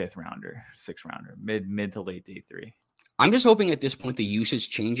 5th rounder, 6th rounder, mid to late day 3. I'm just hoping at this point the usage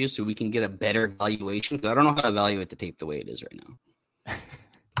changes so we can get a better valuation, because I don't know how to evaluate the tape the way it is right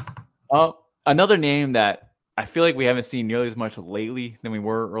now. Another name that I feel like we haven't seen nearly as much lately than we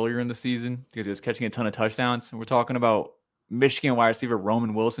were earlier in the season, because he was catching a ton of touchdowns. And we're talking about Michigan wide receiver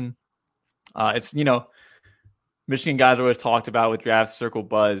Roman Wilson. It's, Michigan guys always talked about with draft circle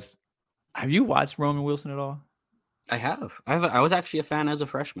buzz. Have you watched Roman Wilson at all? I have. I was actually a fan as a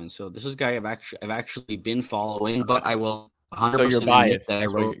freshman. So this is a guy I've actually been following, but I will 100% so you're biased. That I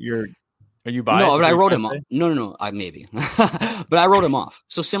wrote. Are you biased? No, but I wrote him off. No. I maybe, but I wrote him off.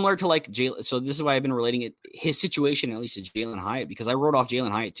 So similar to like Jalen. So this is why I've been relating his situation at least to Jalen Hyatt, because I wrote off Jalen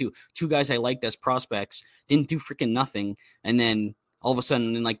Hyatt too. 2 guys I liked as prospects didn't do freaking nothing, and then all of a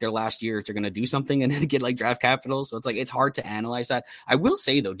sudden in like their last year they're gonna do something and then get like draft capital. So it's like it's hard to analyze that. I will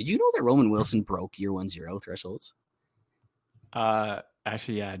say though, did you know that Roman Wilson broke year 1-0 thresholds?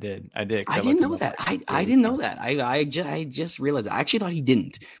 Actually, yeah, I did. I didn't know that. I didn't know that. I just realized. I actually thought he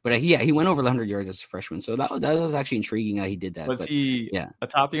didn't, but he went over the 100 yards as a freshman. So that was actually intriguing that he did that. Was he a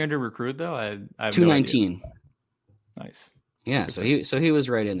top 300 recruit though? I have 219. No nice. Yeah, so he was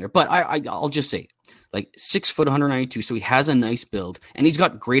right in there. But I'll just say, like 6 foot 192. So he has a nice build, and he's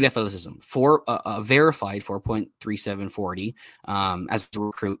got great athleticism. For a verified 4.3740 as a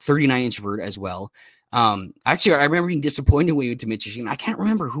recruit, 39-inch vert as well. Actually, I remember being disappointed when he went to Michigan. I can't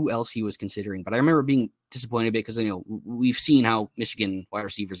remember who else he was considering, but I remember being disappointed because we've seen how Michigan wide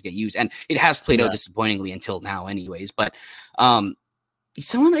receivers get used, and it has played out disappointingly until now, anyways. But he's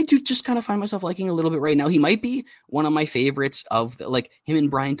someone I do just kind of find myself liking a little bit right now. He might be one of my favorites of him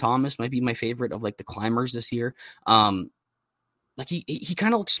and Brian Thomas might be my favorite of like the climbers this year. like he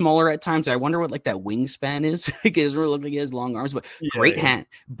kind of looks smaller at times. I wonder what like that wingspan is. Like, it doesn't really look like he has long arms, but great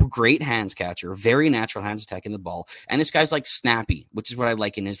hands catcher, very natural hands attacking the ball. And this guy's like snappy, which is what I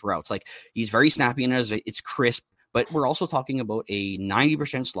like in his routes. Like he's very snappy and it's crisp. But we're also talking about a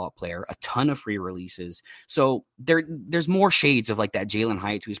 90% slot player, a ton of free releases. So there's more shades of like that Jalen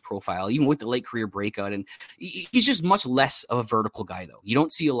Hyatt to his profile, even with the late career breakout. And he's just much less of a vertical guy, though. You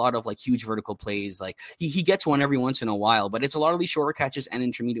don't see a lot of like huge vertical plays. Like he gets one every once in a while, but it's a lot of these shorter catches and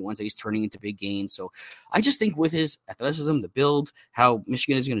intermediate ones that he's turning into big gains. So I just think with his athleticism, the build, how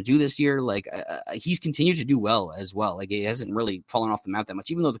Michigan is going to do this year, like he's continued to do well as well. Like he hasn't really fallen off the map that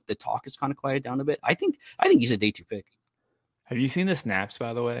much, even though the talk is kind of quieted down a bit. I think he's a day 2 pick. Have you seen the snaps,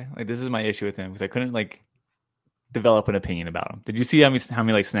 by the way? Like, this is my issue with him because I couldn't like develop an opinion about him. Did you see how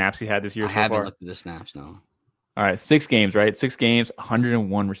many like snaps he had this year? I haven't looked at the snaps, no. All right, 6 games, right? 6 games,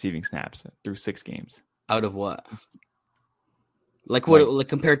 101 receiving snaps through 6 games. Out of what? Like what? Like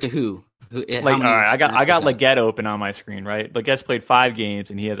compared to who? Like, all right, I got Leggett open on my screen, right? Leggett's played 5 games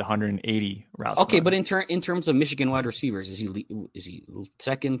and he has 180 routes. Okay, but in terms of Michigan wide receivers, is he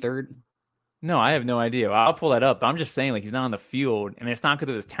second, third? No, I have no idea. I'll pull that up. But I'm just saying, like, he's not on the field, and it's not because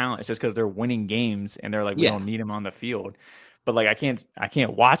of his talent. It's just because they're winning games, and they're like, we don't need him on the field. But like, I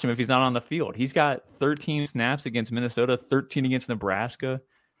can't watch him if he's not on the field. He's got 13 snaps against Minnesota, 13 against Nebraska,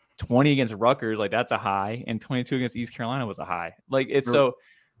 20 against Rutgers. Like, that's a high, and 22 against East Carolina was a high. Like, it's so.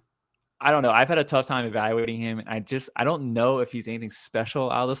 I don't know. I've had a tough time evaluating him. And I don't know if he's anything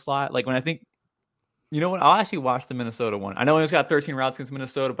special out of the slot. Like when I think. You know what? I'll actually watch the Minnesota one. I know he's got 13 routes against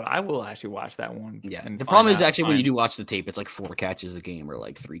Minnesota, but I will actually watch that one. Yeah. The problem is actually when you do watch the tape, it's like 4 catches a game or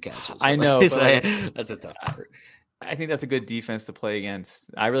like 3 catches. So I know. That's a tough part. I think that's a good defense to play against.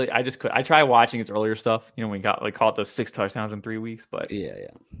 I tried watching his earlier stuff. You know, when he got like caught those 6 touchdowns in 3 weeks, but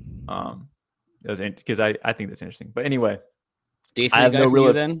it was because I think that's interesting. But anyway, I have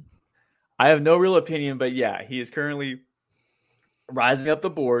no real opinion, but yeah, he is currently rising up the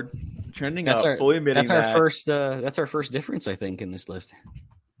board. Trending up, fully admitting that's our first difference, I think, in this list.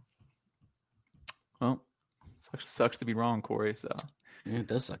 Well, sucks to be wrong, Corey. So yeah, it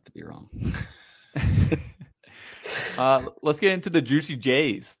does suck to be wrong. Let's get into the juicy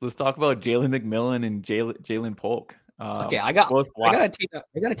J's. Let's talk about Jalen McMillan and Jalen Polk. Okay, I gotta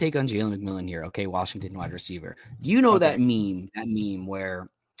take on Jalen McMillan here. Okay, Washington wide receiver. Do you know that meme where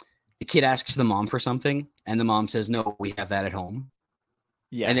the kid asks the mom for something and the mom says, "No, we have that at home."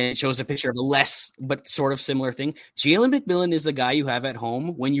 Yeah. And then it shows a picture of a less but sort of similar thing. Jalen McMillan is the guy you have at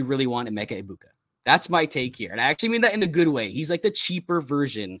home when you really want Emeka Egbuka. That's my take here. And I actually mean that in a good way. He's like the cheaper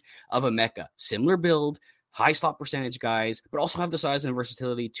version of Emeka. Similar build, high slot percentage guys, but also have the size and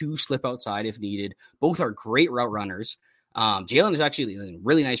versatility to slip outside if needed. Both are great route runners. Jalen is actually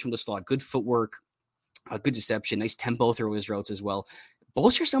really nice from the slot. Good footwork, good deception, nice tempo through his routes as well.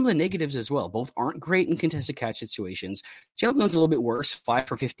 Both share some of the negatives as well. Both aren't great in contested catch situations. Jalen McMillan's a little bit worse, 5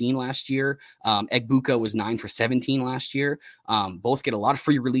 for 15 last year. Egbuka was 9 for 17 last year. Both get a lot of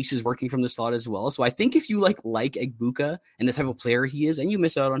free releases working from the slot as well. So I think if you like Egbuka and the type of player he is, and you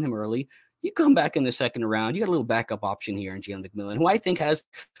miss out on him early, you come back in the second round. You got a little backup option here in Jalen McMillan, who I think has,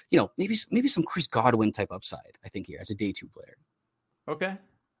 maybe some Chris Godwin type upside. I think here as a day 2 player. Okay,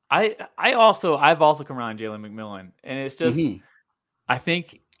 I've also come around Jalen McMillan, and it's just. Mm-hmm. I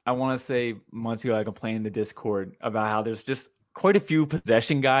think I want to say months ago I complained in the Discord about how there's just quite a few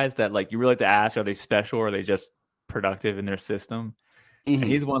possession guys that like you really have to ask, are they special or are they just productive in their system? Mm-hmm.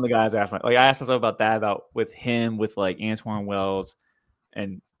 And he's one of the guys I asked myself about that, about with him, with like Antoine Wells,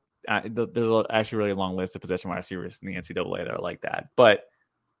 and there's actually really a long list of possession wide receivers in the NCAA that are like that. But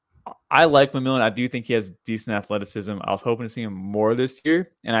I like McMillan. I do think he has decent athleticism. I was hoping to see him more this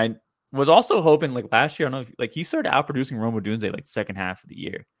year, and I was also hoping like last year. I don't know if he started outproducing Rome Odunze like second half of the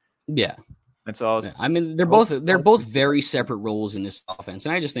year. Yeah. And so I was. I mean, they're both very separate roles in this offense,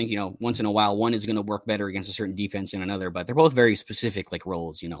 and I just think once in a while one is going to work better against a certain defense than another, but they're both very specific like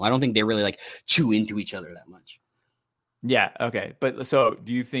roles. I don't think they really like chew into each other that much. Yeah. Okay. But so,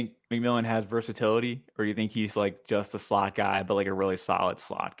 do you think McMillan has versatility, or do you think he's like just a slot guy, but like a really solid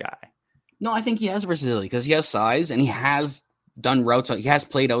slot guy? No, I think he has versatility because he has size and he has done routes. He has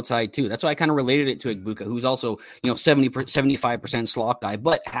played outside too. That's why I kind of related it to Egbuka, who's also 75% slot guy,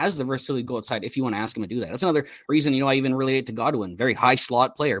 but has the versatility to go outside if you want to ask him to do that. That's another reason I even related to Godwin, very high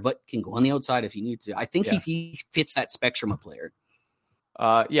slot player, but can go on the outside if you need to. I think he fits that spectrum of player.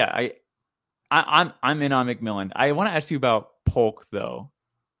 I'm in on McMillan. I want to ask you about Polk though.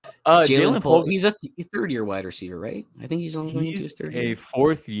 Jalen Polk, he's a third-year wide receiver, right? I think he's only going into his third year. A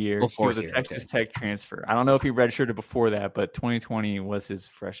fourth year. He was a Texas Tech transfer. I don't know if he redshirted before that, but 2020 was his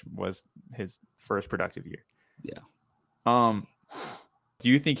first productive year. Yeah. Do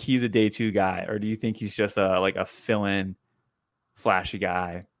you think he's a day 2 guy, or do you think he's just a fill-in flashy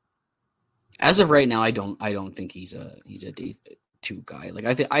guy? As of right now, I don't think he's a day 2 guy.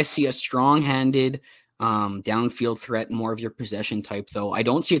 Like I see a strong-handed downfield threat, more of your possession type, though. I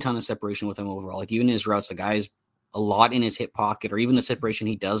don't see a ton of separation with him overall. Like even his routes, the guy's a lot in his hip pocket, or even the separation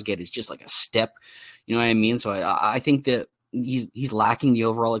he does get is just like a step. You know what I mean? So I think that he's lacking the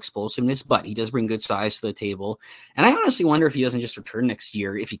overall explosiveness, but he does bring good size to the table. And I honestly wonder if he doesn't just return next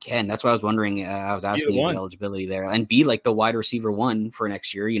year, if he can. That's why I was wondering. I was asking you the eligibility there, and be like the wide receiver 1 for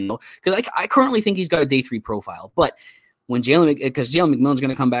next year. You know, because I currently think he's got a day 3 profile, but when Jalen McMillan's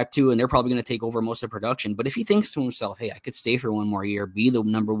going to come back too, and they're probably going to take over most of production. But if he thinks to himself, hey, I could stay for 1 more year, be the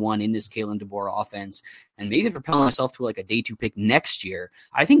number 1 in this Kalen DeBoer offense, and maybe propel myself to like a day 2 pick next year,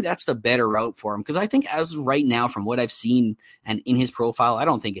 I think that's the better route for him. Because I think as of right now, from what I've seen and in his profile, I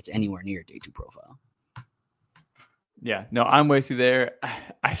don't think it's anywhere near day 2 profile. Yeah, no, I'm with you there.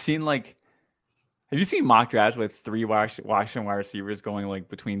 I've seen have you seen mock drafts with 3 Washington wide receivers going like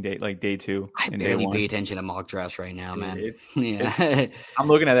between day 2? I barely pay attention to mock drafts right now, man. I'm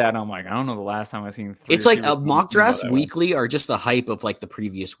looking at that and I'm like, I don't know the last time I've seen 3. It's like mock drafts weekly are just the hype of like the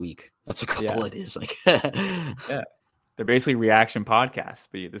previous week. That's all it is. Like, yeah, they're basically reaction podcasts.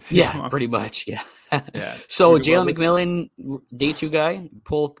 But pretty much. Yeah. Yeah. So Jalen McMillan, day 2 guy,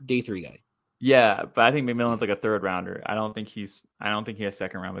 Polk, day 3 guy. Yeah, but I think McMillan's like a 3rd rounder. I don't think he has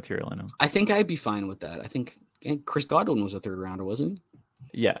 2nd round material in him. I think I'd be fine with that. I think Chris Godwin was a 3rd rounder, wasn't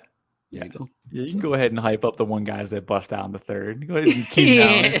he? Yeah. There you go. Yeah, you can go ahead and hype up the 1 guys that bust out in the 3rd. Go ahead and keep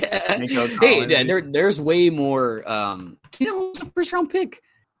Hey, there's way more. Keenan Allen was a 1st round pick.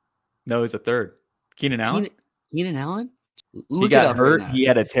 No, he's a 3rd. Keenan Allen? Keenan Allen? He got hurt. He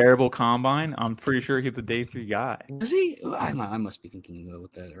had a terrible combine. I'm pretty sure he's a day 3 guy. Was he? I must be thinking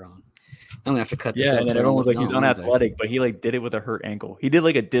about that wrong. I'm gonna have to cut this. Yeah, and then everyone was like, he's unathletic, but he did it with a hurt ankle. He did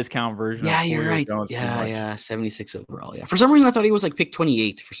like a discount version. Yeah, you're right. Yeah, 76 overall. Yeah, for some reason I thought he was like pick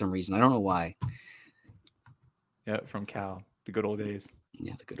 28. For some reason, I don't know why. Yeah, from Cal, the good old days.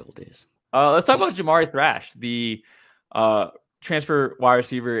 Yeah, the good old days. Let's talk about Jamari Thrash, the transfer wide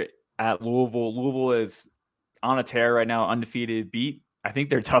receiver at Louisville. Louisville is on a tear right now, undefeated. Beat, I think,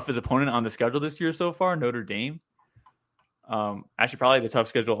 their toughest opponent on the schedule this year so far, Notre Dame. Actually, probably the tough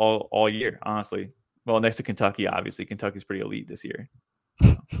schedule all year, honestly. Well, next to Kentucky, obviously. Kentucky's pretty elite this year.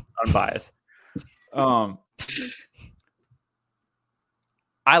 Unbiased. I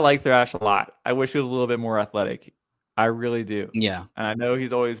like Thrash a lot. I wish he was a little bit more athletic. I really do. Yeah. And I know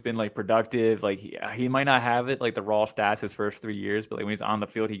he's always been like productive. Like he might not have it like the raw stats his first 3 years, but like when he's on the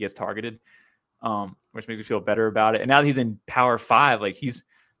field, he gets targeted, which makes me feel better about it. And now that he's in Power 5, like he's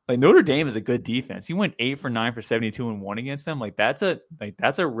like Notre Dame is a good defense. He went 8 for 9 for 72 and 1 against them. Like that's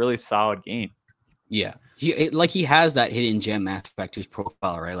a really solid game. Yeah, he has that hidden gem aspect to his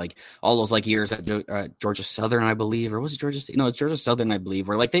profile, right? Like all those like years at Georgia Southern, I believe, or was it Georgia State? No, it's Georgia Southern, I believe.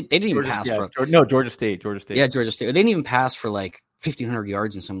 Where like they didn't even pass for Georgia State. Yeah, Georgia State. They didn't even pass for like 1,500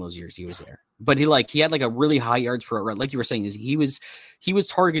 yards in some of those years he was there. But he had like a really high yards per route. Like you were saying, he was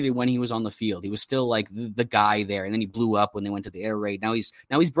targeted when he was on the field. He was still like the guy there, and then he blew up when they went to the air raid. Now he's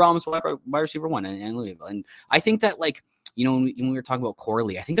Brahms wide receiver 1 and I think that like. You know, when we were talking about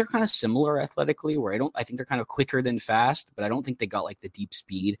Corley, I think they're kind of similar athletically, where I think they're kind of quicker than fast, but I don't think they got like the deep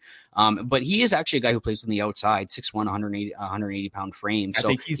speed. But he is actually a guy who plays on the outside, 6'1", 180 pound frame. So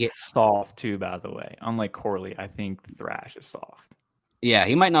I think he's soft too, by the way. Unlike Corley, I think Thrash is soft. Yeah,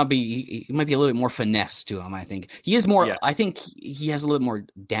 he might not be. He might be a little bit more finesse to him. I think he is more. Yeah. I think he has a little more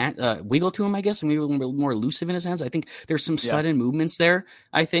wiggle to him. I guess, and maybe a little more elusive in his hands. I think there's some sudden movements there.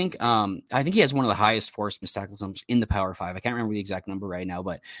 I think he has one of the highest forced missed tackles in the Power 5. I can't remember the exact number right now,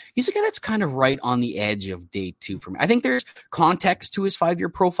 but he's a guy that's kind of right on the edge of day 2 for me. I think there's context to his 5-year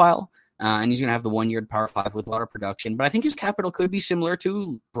profile. And he's going to have the 1 year Power 5 with a lot of production. But I think his capital could be similar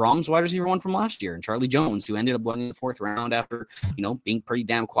to Brahms wide receiver 1 from last year and Charlie Jones, who ended up going in the 4th round after, being pretty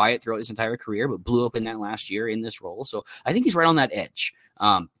damn quiet throughout his entire career, but blew up in that last year in this role. So I think he's right on that edge.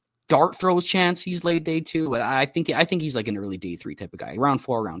 Dart throws chance he's late day 2, but I think he's like an early day 3 type of guy, round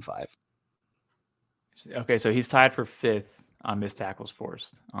 4, round 5. Okay, so he's tied for 5th on missed tackles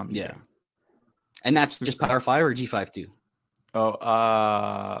forced. Yeah. And that's just Power 5 or G5 too?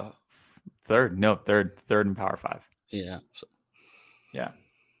 Oh, third in Power 5. Yeah. So. Yeah.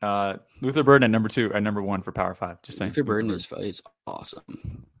 Luther Burden at number 1 for Power 5. Just saying. Luther Burden is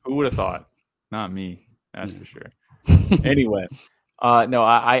awesome. Who would have thought? Not me. That's for sure. Anyway, no,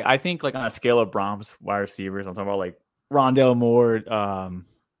 I think like on a scale of Brahms wide receivers, I'm talking about like Rondale Moore,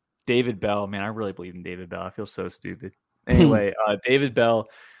 David Bell. Man, I really believe in David Bell. I feel so stupid. Anyway, David Bell,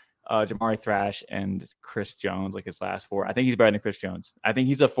 Jamari Thrash, and Chris Jones, like his last 4. I think he's better than Chris Jones. I think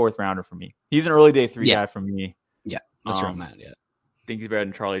he's a 4th rounder for me. He's an early day 3 guy for me. Yeah, that's where I'm at. Yeah, I think he's better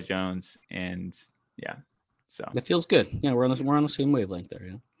than Charlie Jones, and so that feels good. Yeah, we're on the same wavelength there.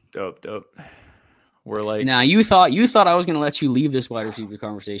 Yeah, dope. We're like, now you thought I was going to let you leave this wide receiver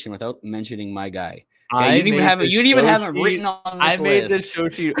conversation without mentioning my guy. Yeah, you didn't even have it written on this list. I made this show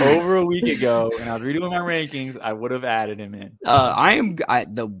sheet over a week ago, and I was redoing my rankings. I would have added him in.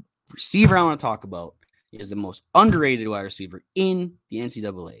 The receiver I want to talk about is the most underrated wide receiver in the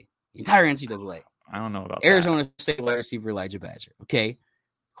NCAA, the entire NCAA. I don't know about Arizona State wide receiver Elijah Badger. Okay.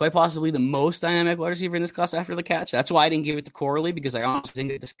 Quite possibly the most dynamic wide receiver in this class after the catch. That's why I didn't give it to Corley, because I honestly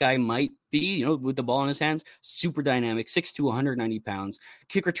think that this guy might be, with the ball in his hands, super dynamic, 6'2", 190 pounds,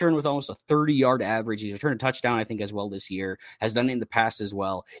 kick return with almost a 30-yard average. He's returned a touchdown, I think, as well this year, has done it in the past as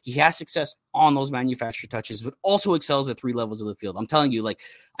well. He has success on those manufactured touches, but also excels at 3 levels of the field. I'm telling you,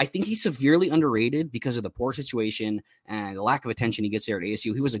 I think he's severely underrated because of the poor situation and the lack of attention he gets there at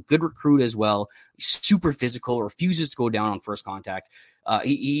ASU. He was a good recruit as well, super physical, refuses to go down on first contact.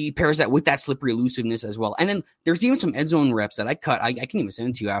 He pairs that with that slippery elusiveness as well. And then there's even some end zone reps that I cut. I can even send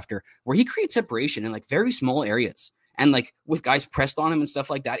it to you after, where he creates separation in very small areas. And with guys pressed on him and stuff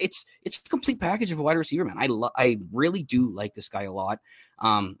like that, it's a complete package of a wide receiver, man. I really do like this guy a lot.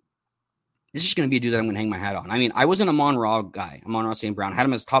 This is just going to be a dude that I'm going to hang my hat on. I mean, I wasn't a Amon-Ra guy. Amon-Ra St. Brown had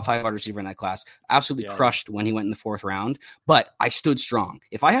him as top 5 wide receiver in that class. Absolutely crushed when he went in the 4th round, but I stood strong.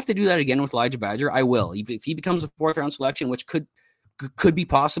 If I have to do that again with Elijah Badger, I will. If he becomes a 4th round selection, which could be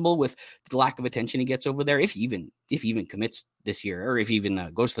possible with the lack of attention he gets over there, if he even commits this year, or if he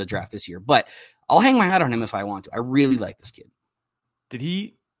even goes to the draft this year. But I'll hang my hat on him if I want to. I really like this kid. Did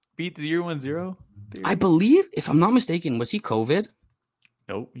he beat the year 1-0? I believe, if I'm not mistaken, was he COVID?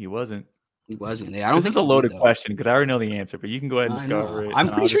 Nope, he wasn't. He wasn't. I don't this think is a loaded question because I already know the answer, but you can go ahead and discover it. I'm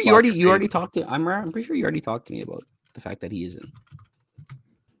pretty sure you already talked to. I'm pretty sure you already talked to me about the fact that he isn't.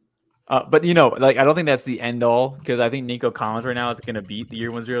 But I don't think that's the end all, because I think Nico Collins right now is going to beat the year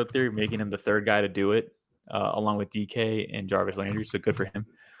 1-0 theory, making him the 3rd guy to do it, along with DK and Jarvis Landry. So good for him.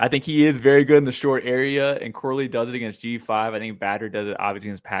 I think he is very good in the short area, and Corley does it against G5. I think Badger does it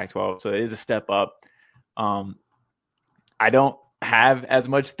obviously against Pac-12, so it is a step up. I don't have as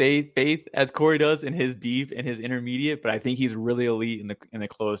much faith as Corey does in his deep and his intermediate, but I think he's really elite in the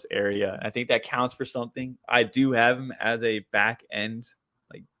close area. I think that counts for something. I do have him as a back end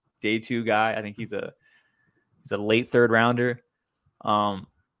day 2 guy. I think he's a late 3rd rounder.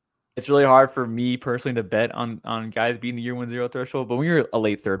 It's really hard for me personally to bet on guys beating the year 1-0 threshold, but when you're a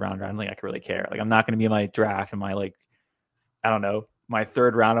late 3rd rounder, I don't think I can really care. I'm not going to be in my draft and my I don't know, my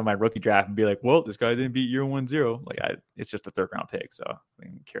 3rd round of my rookie draft and be like, well, this guy didn't beat year 1-0. It's just a 3rd round pick, so I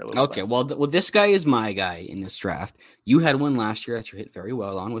can care a little. Okay, well, this guy is my guy in this draft. You had one last year that you hit very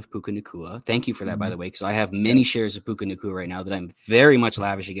well on with Puka Nacua. Thank you for that, by the way, because I have many shares of Puka Nacua right now that I'm very much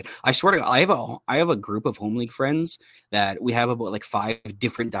lavishing it. I swear to God, I have a group of home league friends that we have about 5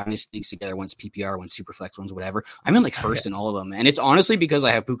 different dynasty leagues together. One's PPR, one's Superflex, one's whatever. I'm in first in all of them, and it's honestly because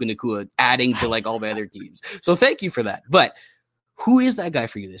I have Puka Nacua adding to all my other teams. So thank you for that. But who is that guy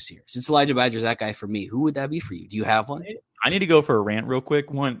for you this year? Since Elijah Badger's that guy for me, who would that be for you? Do you have one? I need to go for a rant real quick.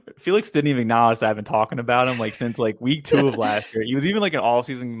 One, Felix didn't even acknowledge that I've been talking about him since week 2 of last year. He was even an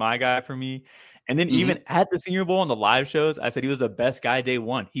all-season my guy for me. And then even at the Senior Bowl on the live shows, I said he was the best guy day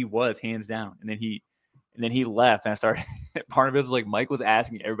 1. He was, hands down. And then he left, and I started. Part of it was Mike was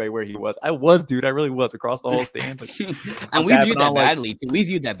asking everybody where he was. I was, dude. I really was across the whole stand. And we viewed that badly. We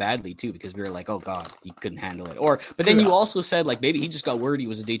viewed that badly too because we were like, "Oh God, he couldn't handle it." But then you also said maybe he just got word he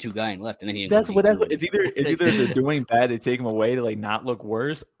was a day 2 guy and left, and then he. That's what. It's either they're doing bad, they take him away to not look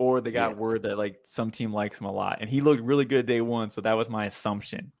worse, or they got word that some team likes him a lot, and he looked really good day 1. So that was my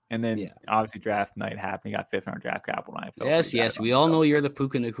assumption. And then obviously draft night happened. He got 5th round draft capital. Yes. We all know you're the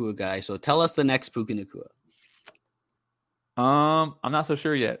Puka Nacua guy. So tell us the next Puka Nacua. I'm not so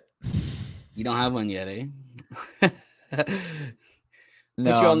sure yet. You don't have one yet, eh?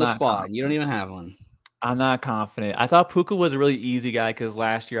 No, put you on the spot. Confident. You don't even have one. I'm not confident. I thought Puka was a really easy guy because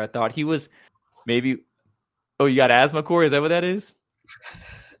last year I thought he was maybe. Oh, you got asthma, Corey? Is that what that is?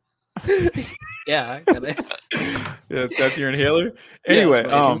 Yeah, I got it. Yeah, that's your inhaler. Anyway,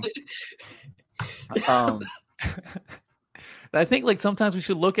 I think sometimes we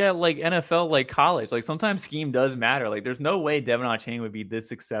should look at NFL college. Sometimes scheme does matter. There's no way Devin Achane would be this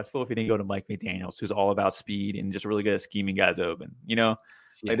successful if he didn't go to Mike McDaniels, who's all about speed and just really good at scheming guys open.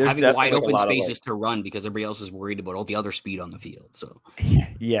 Having wide open spaces to run because everybody else is worried about all the other speed on the field. So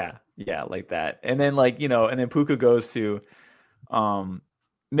yeah, like that. And then and then Puka goes to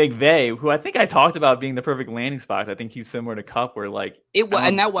McVay, who I think I talked about being the perfect landing spot. I think he's similar to Cup, where like that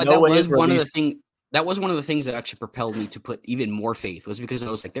was one of the things that actually propelled me to put even more faith, was because I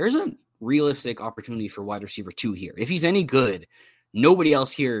was like, there's a realistic opportunity for wide receiver 2 here. If he's any good, nobody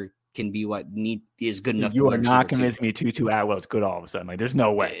else here can be is good enough. You are not convincing me Tutu Atwell's good all of a sudden. Like, there's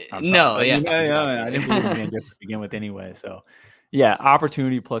no way. No, like, exactly. I didn't believe in just to begin with anyway. So, yeah,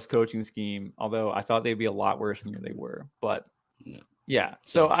 opportunity plus coaching scheme. Although I thought they'd be a lot worse than they were, but yeah.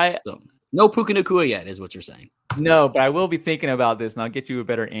 So no Puka Nacua yet, is what you're saying. No, but I will be thinking about this, and I'll get you a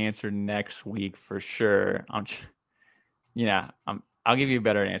better answer next week for sure. I'll give you a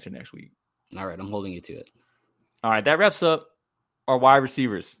better answer next week. All right, I'm holding you to it. All right, that wraps up our wide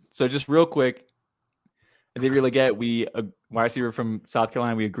receivers. So just real quick, Xavier Legette, a wide receiver from South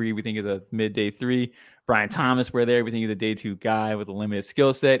Carolina, we agree. We think is a mid-day 3. Brian Thomas, we're there. We think he's a day 2 guy with a limited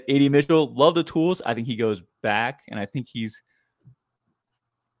skill set. A.D. Mitchell, love the tools. I think he goes back, and I think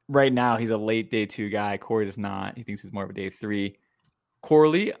right now he's a late day 2 guy. Corey does not. He thinks he's more of a day 3.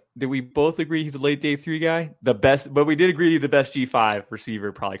 Corley, did we both agree he's a late day 3 guy? The best, but we did agree he's the best G5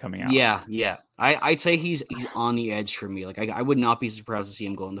 receiver probably coming out. Yeah. I'd say he's on the edge for me. Like I would not be surprised to see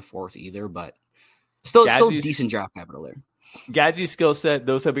him go in the 4th either, but still decent draft capital there. Gadgey's skill set,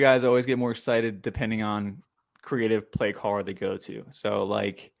 those type of guys always get more excited depending on creative play caller they go to. So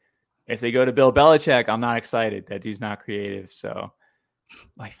like if they go to Bill Belichick, I'm not excited. That dude's not creative. So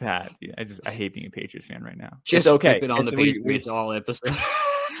like that. I hate being a Patriots fan right now. Just it's okay. On the Patriots all episode.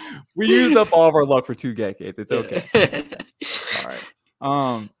 We used up all of our luck for 2 decades. It's okay.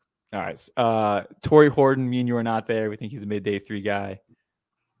 All right. Torrey Horton, me and you are not there. We think he's a midday 3 guy.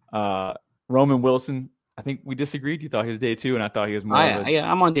 Roman Wilson, I think we disagreed. You thought he was day 2, and I thought he was more.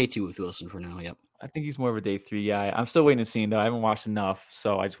 I'm on day 2 with Wilson for now. Yep. I think he's more of a day 3 guy. I'm still waiting to see him though. I haven't watched enough,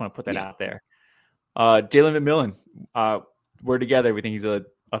 so I just want to put that out there. Jalen McMillan, we're together. We think he's a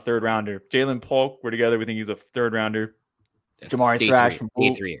 3rd rounder. Jalen Polk, we're together. We think he's a 3rd rounder. Jamari Thrash from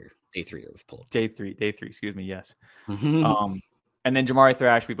day 3 with Polk. Day three. Excuse me. Yes. Mm-hmm. And then Jamari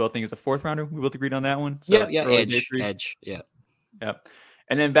Thrash, we both think is a 4th rounder. We both agreed on that one. So edge. Yeah. Yep.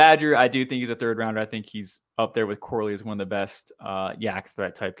 And then Badger, I do think he's a 3rd rounder. I think he's up there with Corley as one of the best yak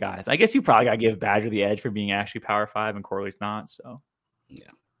threat type guys. I guess you probably got to give Badger the edge for being actually Power 5 and Corley's not. So, yeah.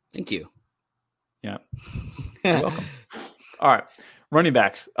 Thank you. Yeah. You're welcome. All right. Running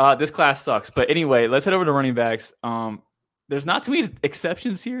backs. This class sucks. But anyway, let's head over to running backs. There's not too many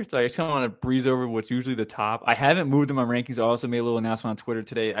exceptions here, so I just kind of want to breeze over what's usually the top. I haven't moved in my rankings. I also made a little announcement on Twitter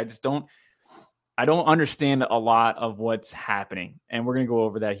today. I don't understand a lot of what's happening, and we're going to go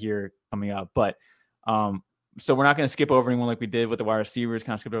over that here coming up. But so we're not going to skip over anyone like we did with the wide receivers,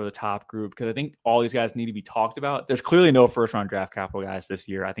 kind of skip over the top group, because I think all these guys need to be talked about. There's clearly no first-round draft capital guys this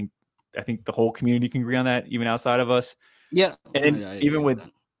year. I think the whole community can agree on that, even outside of us. Yeah, and even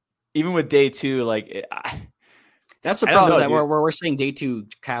with day 2, like that's the problem. That we're saying day 2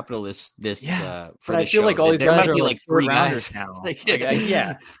 capital for this I feel show. Like all these there guys might are be like 3 guys rounders now.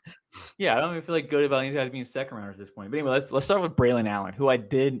 Yeah, I don't even feel like good about these guys being 2nd rounders at this point. But anyway, let's start with Braylon Allen, who I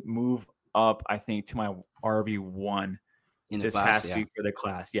did move up, I think, to my RB1 this past week for the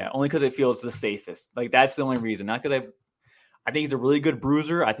class. Yeah, only because it feels the safest. Like that's the only reason. Not because I think he's a really good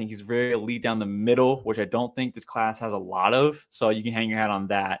bruiser. I think he's very elite down the middle, which I don't think this class has a lot of. So you can hang your hat on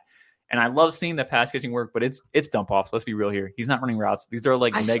that. And I love seeing the pass catching work, but it's dump offs. Let's be real here. He's not running routes. These are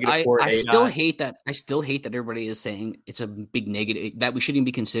like -4. I still hate that. I still hate that everybody is saying it's a big negative, that we shouldn't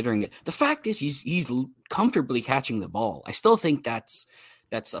be considering it. The fact is he's comfortably catching the ball. I still think that's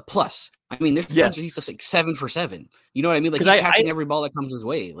a plus. I mean, there's times where he's just like 7 for 7. You know what I mean? Like he's catching every ball that comes his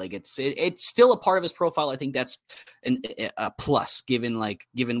way. Like it's still a part of his profile. I think that's a plus given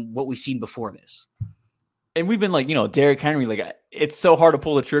what we've seen before this. And we've been like, Derrick Henry, like it's so hard to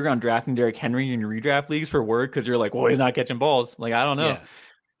pull the trigger on drafting Derrick Henry in your redraft leagues for word because you're like, well, he's not catching balls. Like, I don't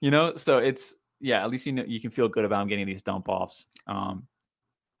know. So it's, at least you can feel good about him getting these dump offs.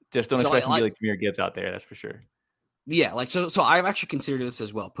 Just don't expect him to be like Jahmyr Gibbs out there. That's for sure. Yeah, so I've actually considered this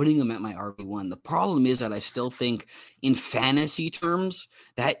as well, putting him at my RB1. The problem is that I still think in fantasy terms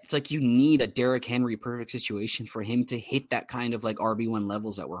that it's like you need a Derrick Henry perfect situation for him to hit that kind of like RB1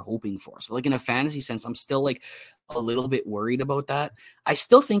 levels that we're hoping for. So like in a fantasy sense, I'm still like a little bit worried about that. I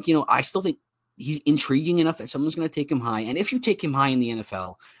still think he's intriguing enough that someone's going to take him high. And if you take him high in the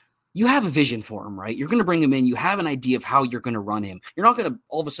NFL, you have a vision for him, right? You're going to bring him in. You have an idea of how you're going to run him. You're not going to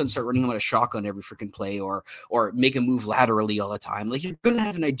all of a sudden start running him out of shotgun every freaking play or make a move laterally all the time. Like you're going to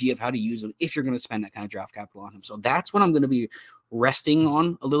have an idea of how to use him if you're going to spend that kind of draft capital on him. So that's what I'm going to be resting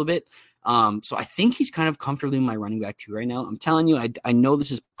on a little bit. So I think he's kind of comfortably in my running back 2 right now. I'm telling you, I know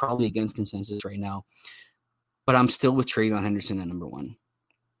this is probably against consensus right now, but I'm still with Trayvon Henderson at number 1.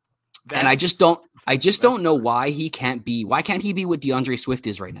 And I just don't know why he can't be what DeAndre Swift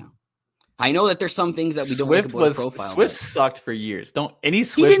is right now. I know that there's some things that we don't like about his profile. Swift sucked for years. Any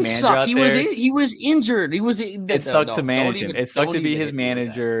Swift he didn't manager suck. out He there, was injured. It sucked to manage him. It sucked to be his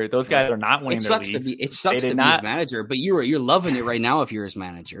manager. Those guys are not winning their leagues. It sucks to be his manager, but you're loving it right now if you're his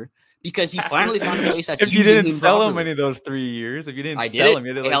manager because he finally found a place that's if you didn't sell him any of those 3 years, if you didn't sell him,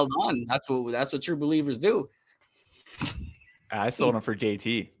 you held on. That's what true believers do. I sold him for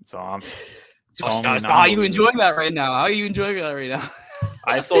JT, so I'm. How are you enjoying that right now?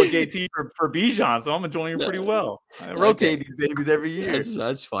 I sold JT for Bijan, so I'm enjoying him pretty well. I rotate these babies every year.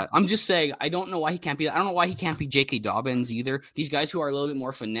 That's fine. I'm just saying, I don't know why he can't be. I don't know why he can't be J.K. Dobbins either. These guys who are a little bit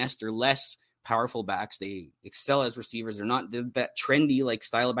more finesse, they're less powerful backs. They excel as receivers. They're that trendy like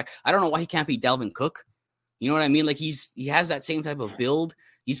style of back. I don't know why he can't be Dalvin Cook. You know what I mean? Like he has that same type of build.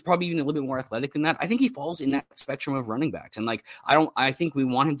 He's probably even a little bit more athletic than that. I think he falls in that spectrum of running backs. And I think we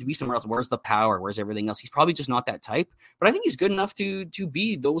want him to be somewhere else. Where's the power? Where's everything else? He's probably just not that type, but I think he's good enough to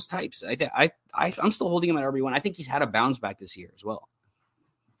be those types. I'm still holding him at RB1. I think he's had a bounce back this year as well.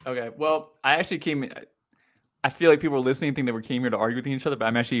 Okay. Well, I feel like people are listening think that we came here to argue with each other, but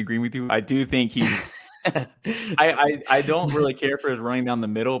I'm actually agreeing with you. I do think he's, I don't really care for his running down the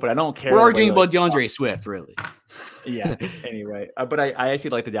middle, but I don't care. We're arguing about DeAndre Swift, really. Yeah. Anyway, but I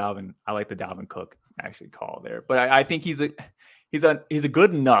actually like the Dalvin Cook actually call there. But I think he's a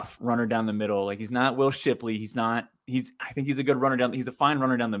good enough runner down the middle. Like he's not Will Shipley. I think he's a good runner down. He's a fine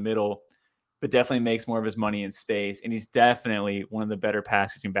runner down the middle, but definitely makes more of his money in space. And he's definitely one of the better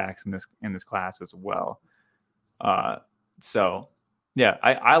pass catching backs in this class as well. So yeah,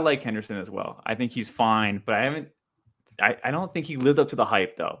 I like Henderson as well. I think he's fine, but I don't think he lived up to the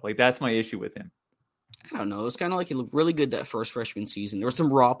hype though. Like that's my issue with him. I don't know. It's kind of like he looked really good that first freshman season. There were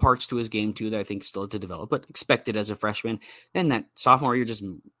some raw parts to his game too that I think still had to develop, but expected as a freshman. Then that sophomore year just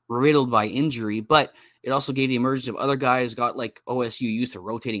riddled by injury, but it also gave the emergence of other guys got like OSU used to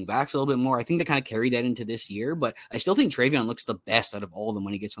rotating backs a little bit more. I think they kind of carried that into this year, but I still think Travion looks the best out of all of them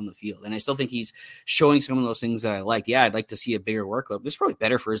when he gets on the field. And I still think he's showing some of those things that I like. Yeah, I'd like to see a bigger workload. This is probably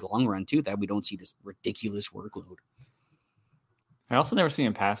better for his long run too, that we don't see this ridiculous workload. I also never see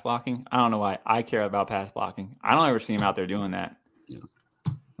him pass blocking. I don't know why I care about pass blocking. I don't ever see him out there doing that. Yeah.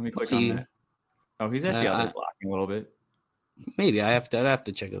 Let me click on that. Oh, he's actually out there blocking a little bit. Maybe I'd have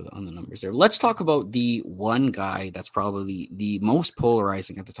to check on the numbers there. Let's talk about the one guy that's probably the most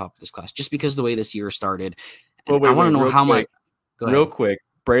polarizing at the top of this class, just because of the way this year started. I want to know how much. Real quick,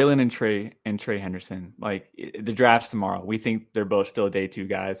 Braylon and Trey Henderson. Like the draft's tomorrow. We think they're both still day 2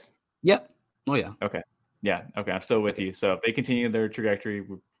 guys. Yep. Oh yeah. Okay. Yeah. Okay. I'm still with you. So if they continue their trajectory,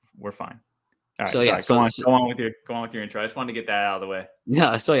 we're fine. All right. Go on with your intro. I just wanted to get that out of the way.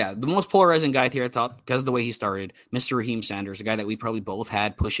 Yeah. So yeah, the most polarizing guy here at top because of the way he started, Mr. Raheem Sanders, a guy that we probably both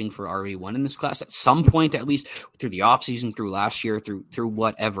had pushing for RB1 in this class at some point, at least through the offseason, through last year, through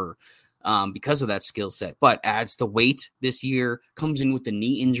whatever, because of that skill set. But adds the weight this year, comes in with the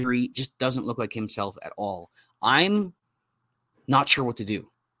knee injury, just doesn't look like himself at all. I'm not sure what to do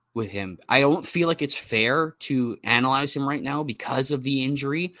with him. I don't feel like it's fair to analyze him right now because of the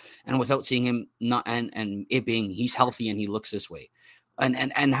injury and without seeing him not and it being he's healthy and he looks this way.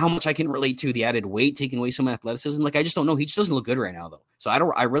 And how much I can relate to the added weight taking away some athleticism. Like I just don't know. He just doesn't look good right now though. So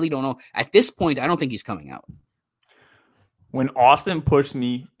I really don't know. At this point, I don't think he's coming out. When Austin pushed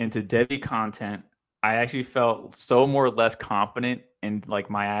me into Devy content, I actually felt so more or less confident in like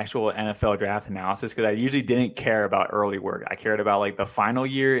my actual NFL draft analysis because I usually didn't care about early work. I cared about like the final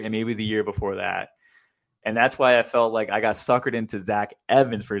year and maybe the year before that. And that's why I felt like I got suckered into Zach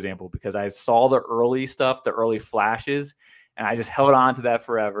Evans, for example, because I saw the early stuff, the early flashes, and I just held on to that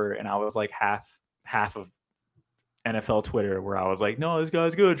forever. And I was like half of NFL Twitter where I was like, no, this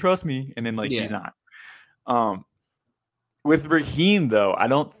guy's good. Trust me. And then he's not. With Raheem, though, I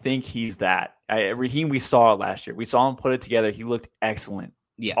don't think he's that. Raheem, we saw it last year. We saw him put it together. He looked excellent.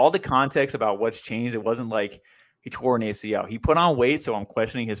 Yeah. All the context about what's changed, it wasn't like he tore an ACL. He put on weight, so I'm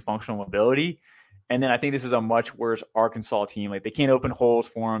questioning his functional mobility. And then I think this is a much worse Arkansas team. Like they can't open holes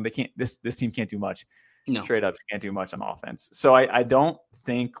for him. They can't. This team can't do much. No. Straight up, can't do much on offense. So I don't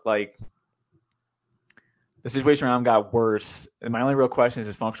think like the situation around him got worse. And my only real question is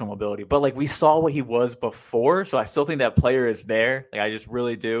his functional mobility. But like we saw what he was before, so I still think that player is there. Like I just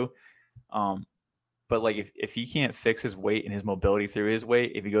really do. But like if he can't fix his weight and his mobility through his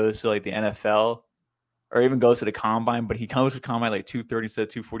weight, if he goes to like the NFL or even goes to the combine, but he comes to the combine like 230 instead of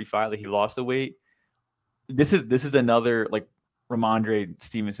 245, like he lost the weight. This is another like Ramondre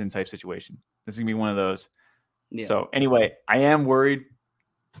Stevenson type situation. This is gonna be one of those. Yeah. So anyway, I am worried.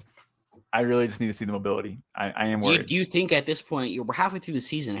 I really just need to see the mobility. I am worried. Do you think at this point we're halfway through the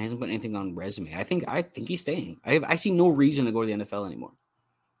season? He hasn't put anything on resume. I think he's staying. I see no reason to go to the NFL anymore.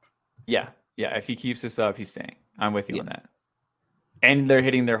 Yeah. If he keeps this up, he's staying. I'm with you on that. And they're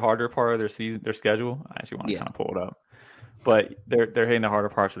hitting their harder part of their season, their schedule. I actually want to kind of pull it up, but they're hitting the harder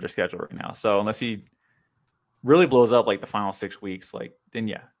parts of their schedule right now. So unless he really blows up like the final 6 weeks, like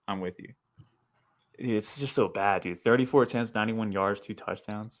then I'm with you. It's just so bad, dude. 34 attempts, 91 yards, 2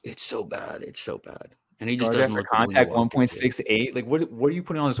 touchdowns. It's so bad. And he just doesn't look contact 1.68. Like what are you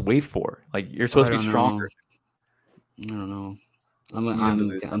putting on this weight for? Like you're supposed to be stronger. I don't know.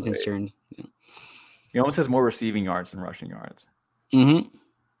 I'm concerned. Yeah. He almost has more receiving yards than rushing yards. Mm-hmm.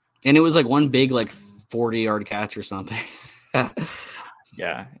 And it was like one big 40-yard catch or something.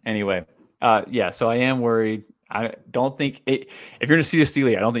 Yeah. Anyway, so I am worried. I don't think if you're going to see a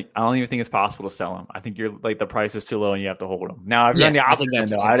Steely, I don't even think it's possible to sell him. I think you're like the price is too low and you have to hold him. Now, if you're on the opposite end,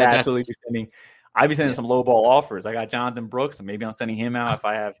 though, I'd be sending some low ball offers. I got Jonathan Brooks, and maybe I'm sending him out if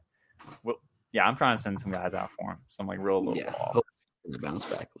I have. Well, I'm trying to send some guys out for him. Some real low ball offers. Bounce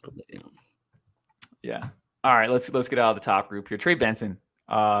back a little bit. Yeah. All right, let's get out of the top group here. Trey Benson,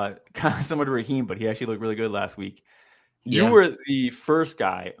 kind of similar to Raheem, but he actually looked really good last week. You were the first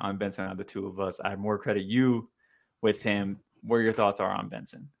guy on Benson out of the two of us. I have more credit you with him. Where your thoughts are on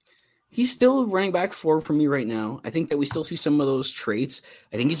Benson? He's still running back 4 for me right now. I think that we still see some of those traits.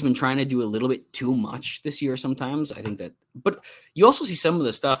 I think he's been trying to do a little bit too much this year sometimes. I think that, but you also see some of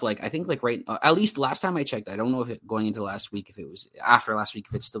the stuff I think right, at least last time I checked, I don't know if it going into last week, if it was after last week,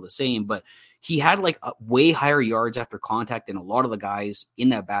 if it's still the same, but he had way higher yards after contact than a lot of the guys in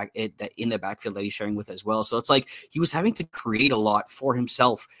that backfield that he's sharing with as well. So it's he was having to create a lot for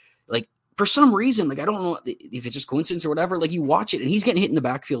himself. For some reason, I don't know if it's just coincidence or whatever, you watch it and he's getting hit in the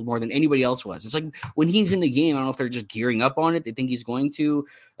backfield more than anybody else was. It's when he's in the game, I don't know if they're just gearing up on it. They think he's going to,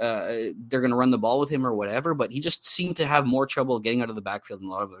 they're going to run the ball with him or whatever, but he just seemed to have more trouble getting out of the backfield than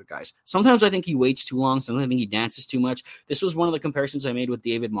a lot of other guys. Sometimes I think he waits too long. Sometimes I think he dances too much. This was one of the comparisons I made with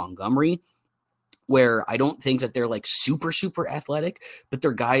David Montgomery, where I don't think that they're super, super athletic, but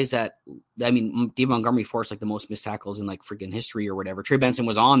they're guys that, David Montgomery forced the most missed tackles in freaking history or whatever. Trey Benson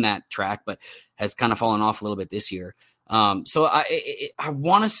was on that track, but has kind of fallen off a little bit this year. So I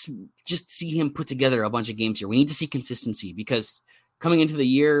want to just see him put together a bunch of games here. We need to see consistency because coming into the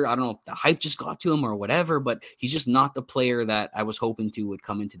year, I don't know if the hype just got to him or whatever, but he's just not the player that I was hoping to would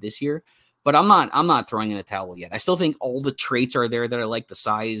come into this year. But I'm not throwing in the towel yet. I still think all the traits are there that I like: the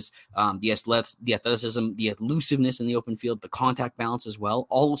size, the athleticism, the elusiveness in the open field, the contact balance as well.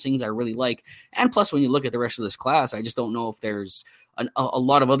 All those things I really like. And plus, when you look at the rest of this class, I just don't know if there's a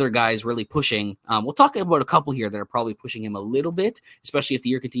lot of other guys really pushing. We'll talk about a couple here that are probably pushing him a little bit, especially if the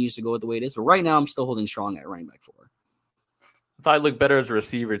year continues to go the way it is. But right now, I'm still holding strong at running back 4. I thought he looked better as a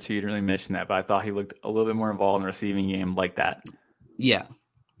receiver too. You didn't really mention that, but I thought he looked a little bit more involved in the receiving game like that. Yeah.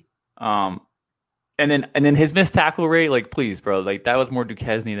 And then his missed tackle rate, please, bro, that was more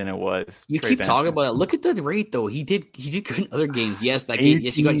Duquesne than it was. You keep talking about it. Look at the rate though. He did good in other games. Yes, that game.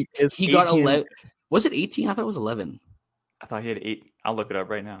 Yes, he got 11. Was it 18? I thought it was 11. I thought he had 8. I'll look it up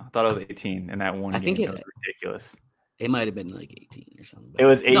right now. I thought it was 18 in that one. I think it was ridiculous. It might have been 18 or something. It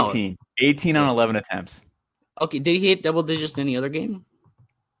was 18. No. 18 on 11 attempts. Okay, did he hit double digits in any other game?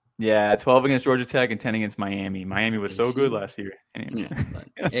 Yeah, 12 against Georgia Tech and 10 against Miami. Miami was so good last year. Anyway.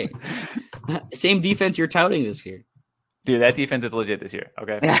 Yeah, hey, same defense you're touting this year. Dude, that defense is legit this year.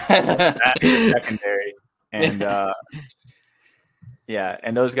 Okay, secondary, and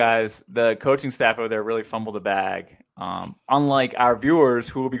and those guys, the coaching staff over there really fumbled the bag. Unlike our viewers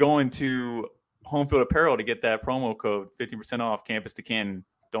who will be going to Home Field Apparel to get that promo code 15% off Campus to Canton.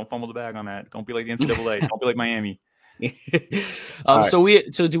 Don't fumble the bag on that. Don't be like the NCAA. Don't be like Miami. Right.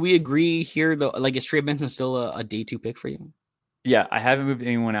 So do we agree here though? Is Trey Benson still a day 2 pick for you? Yeah, I haven't moved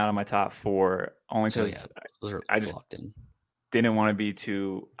anyone out of my top 4 only because I just didn't want to be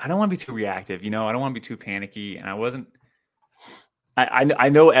too. I don't want to be too reactive. I don't want to be too panicky, and I wasn't. I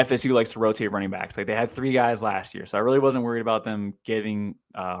know FSU likes to rotate running backs. They had 3 guys last year, so I really wasn't worried about them getting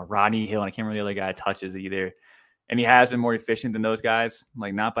Rodney Hill, and I can't remember the other guy touches either. And he has been more efficient than those guys,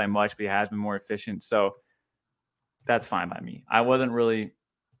 not by much, but he has been more efficient. So. That's fine by me. I wasn't really.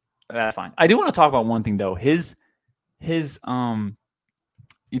 That's fine. I do want to talk about one thing though. His you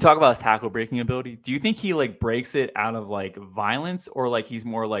talk about his tackle breaking ability. Do you think he breaks it out of violence or he's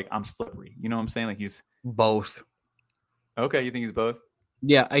more I'm slippery? You know what I'm saying? He's both. Okay, you think he's both?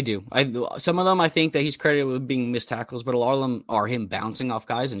 Yeah, I do. Some of them I think that he's credited with being missed tackles, but a lot of them are him bouncing off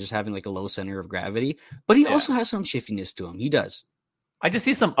guys and just having a low center of gravity. But he also has some shiftiness to him. He does. I just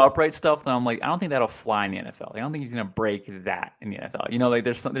see some upright stuff that I'm like, I don't think that'll fly in the NFL. I don't think he's gonna break that in the NFL. You know, like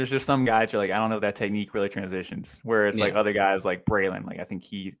there's just some guys who are like, I don't know if that technique really transitions. Whereas like other guys like Braylon, like I think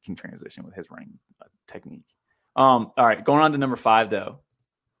he can transition with his running technique. All right, going on to number 5 though.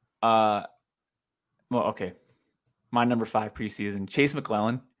 Well, okay, my number 5 preseason, Chase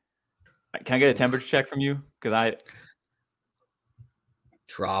McClellan. Can I get a temperature check from you? Because I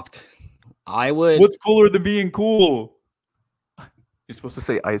dropped. I would. What's cooler than being cool? You're supposed to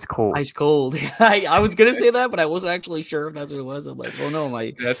say ice cold. Ice cold. I was gonna say that, but I wasn't actually sure if that's what it was. I'm like, oh no,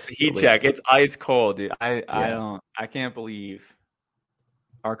 that's the heat check. It's ice cold, dude. I can't believe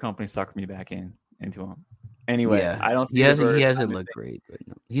our company sucked me back into him. Anyway, I don't see he hasn't looked great, but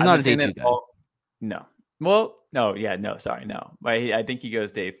no. He's not a day 2 guy. No. Well, no, sorry, no. But I think he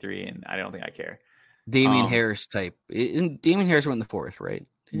goes day 3, and I don't think I care. Damian Harris type. Damian Harris went in the 4th, right?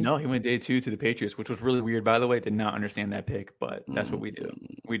 No, he went day 2 to the Patriots, which was really weird, by the way. Did not understand that pick, but that's what we do.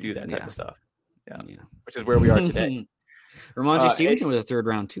 We do that type of stuff. Yeah. Which is where we are today. Ramondre Stevenson was a 3rd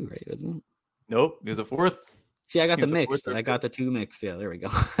round too, right? Wasn't it? Nope, he was a 4th. See, I got the mixed. I got the 2 mixed. Yeah, there we go.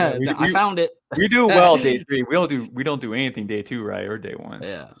 I found it. We do well day 3. We don't do anything day 2, right? Or day 1.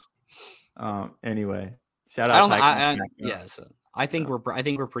 Yeah. Anyway, shout out. Yes. I think we're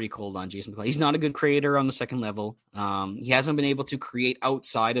pretty cold on Jason McClellan. He's not a good creator on the second level. He hasn't been able to create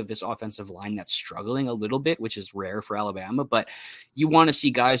outside of this offensive line that's struggling a little bit, which is rare for Alabama. But you want to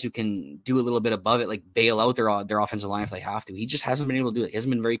see guys who can do a little bit above it, like bail out their offensive line if they have to. He just hasn't been able to do it. He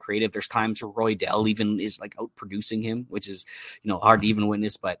hasn't been very creative. There's times where Roy Dell even is like out producing him, which is hard to even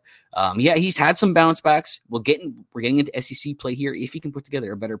witness. But he's had some bounce backs. We're getting into SEC play here. If he can put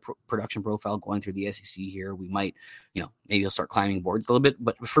together a better production profile going through the SEC here, we might, maybe he'll start climbing boards a little bit.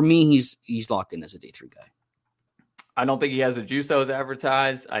 But for me, he's locked in as a day 3 guy. I don't think he has the juice that was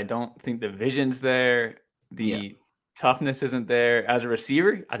advertised. I don't think the vision's there. The toughness isn't there. As a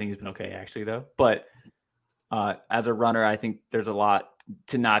receiver, I think he's been okay, actually, though. But as a runner, I think there's a lot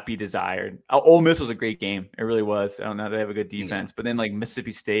to not be desired. Ole Miss was a great game. It really was. I don't know. They have a good defense. But then, like,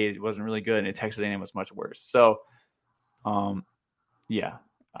 Mississippi State wasn't really good, and Texas A&M was much worse. So, I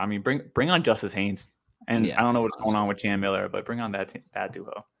mean, bring on Justice Haynes. And I don't know what's going on with Chan Miller, but bring on that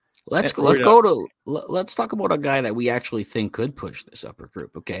duo. Let's talk about a guy that we actually think could push this upper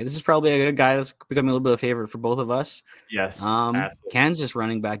group. Okay, this is probably a guy that's becoming a little bit of a favorite for both of us. Yes. Kansas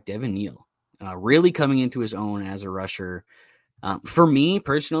running back Devin Neal, really coming into his own as a rusher. For me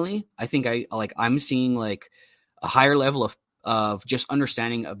personally, I think I'm seeing like a higher level of just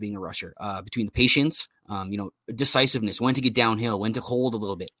understanding of being a rusher, between the patience, decisiveness, when to get downhill, when to hold a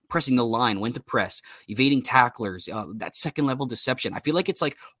little bit, pressing the line, when to press, evading tacklers, that second level deception. I feel like it's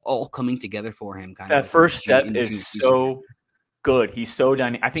like all coming together for him. That first step is so good. He's so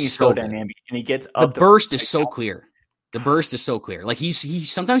dynamic. I think he's so dynamic, and he gets up. The burst is so clear. The burst is so clear. Like he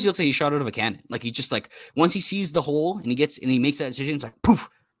sometimes he looks like he shot out of a cannon. Like he just like once he sees the hole and he makes that decision, it's like poof,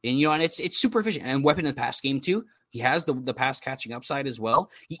 and and it's super efficient and weapon in the pass game too. He has the pass catching upside as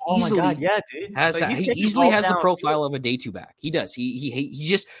well. He easily has that. He easily has the profile of a day 2 back. He does. He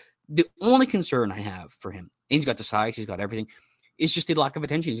just, the only concern I have for him, and he's got the size, he's got everything, is just the lack of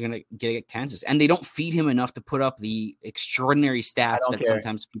attention he's going to get at Kansas. And they don't feed him enough to put up the extraordinary stats that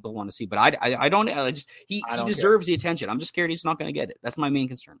sometimes people want to see. But he deserves the attention. I'm just scared he's not going to get it. That's my main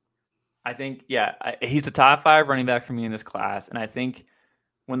concern. I think, he's a top 5 running back for me in this class. And I think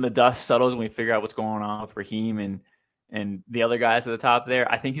when the dust settles and we figure out what's going on with Raheem and the other guys at the top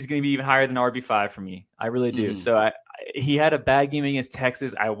there, I think he's going to be even higher than RB5 for me. I really do. So he had a bad game against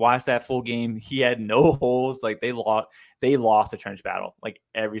Texas. I watched that full game. He had no holes. Like they lost a trench battle, like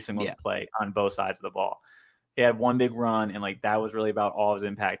every single play on both sides of the ball. He had one big run, and like that was really about all his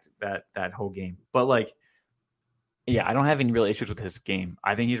impact that whole game. But like, I don't have any real issues with his game.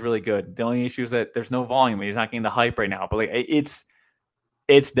 I think he's really good. The only issue is that there's no volume. He's not getting the hype right now. But like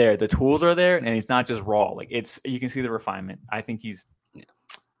it's there. The tools are there, and it's not just raw. Like you can see the refinement. I think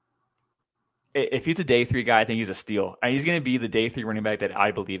if he's a day 3 guy, I think he's a steal. And he's going to be the day 3 running back that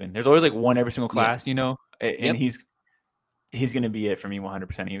I believe in. There's always like one every single class, and he's going to be it for me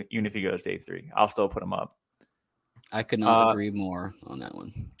 100%. Even if he goes day 3, I'll still put him up. I could not agree more on that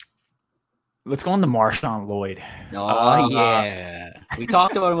one. Let's go on to Marshawn Lloyd. We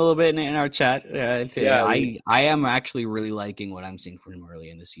talked about him a little bit in our chat. I am actually really liking what I'm seeing from him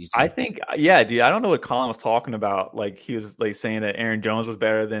early in the season. I think, dude. I don't know what Colin was talking about. Like he was like saying that Aaron Jones was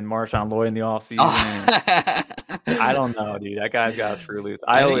better than Marshawn Lloyd in the offseason. I don't know, dude. That guy's got us for loose.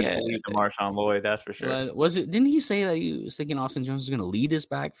 I always believed in Marshawn Lloyd. That's for sure. Didn't he say that he was thinking Austin Jones was going to lead this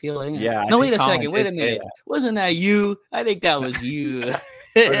backfield? Yeah. No, wait a second. Wait a minute. Wasn't that you? I think that was you.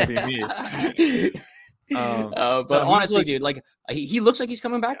 Wouldn't be me. But honestly, dude, like he looks like he's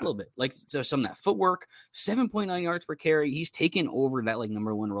coming back a little bit. Like so some of that footwork, 7.9 yards per carry. He's taken over that like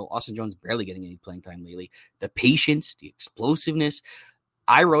number one role. Austin Jones barely getting any playing time lately. The patience, the explosiveness.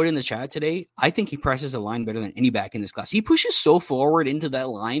 I wrote in the chat today, I think he presses the line better than any back in this class. He pushes so forward into that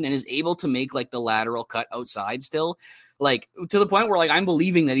line and is able to make like the lateral cut outside still, like to the point where like I'm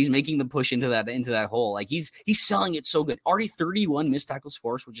believing that he's making the push into that hole. Like he's selling it so good. Already 31 missed tackles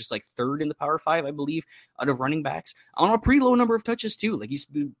forced, which is like third in the Power 5, I believe, out of running backs on a pretty low number of touches too. Like he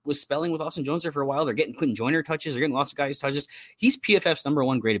was spelling with Austin Jones there for a while. They're getting Quentin Joyner touches. They're getting lots of guys touches. He's PFF's number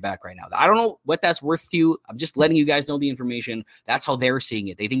one graded back right now. I don't know what that's worth to you. I'm just letting you guys know the information. That's how they're seeing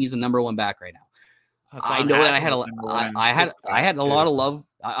it. They think he's the number one back right now. I know that I had a lot of love.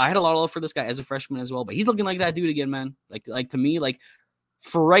 I had a lot of love for this guy as a freshman as well, but he's looking like that dude again, man. Like to me, like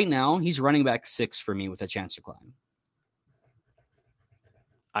for right now, he's running back 6 for me with a chance to climb.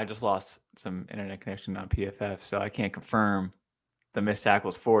 I just lost some internet connection on PFF, so I can't confirm the missed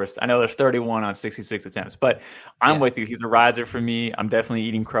tackles forced. I know there's 31 on 66 attempts, but I'm with you. He's a riser for me. I'm definitely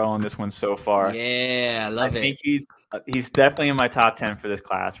eating crow on this one so far. Yeah, I love it. I think he's definitely in my top 10 for this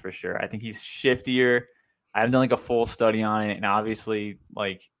class for sure. I think he's shiftier. I haven't done like a full study on it, and obviously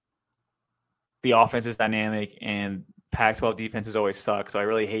like the offense is dynamic and Pac-12 defenses always suck. So I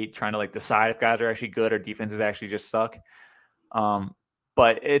really hate trying to like decide if guys are actually good or defenses actually just suck.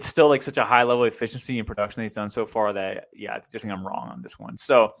 But it's still like such a high level of efficiency and production that he's done so far that, yeah, I just think I'm wrong on this one.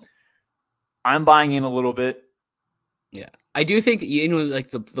 So I'm buying in a little bit. Yeah. I do think, like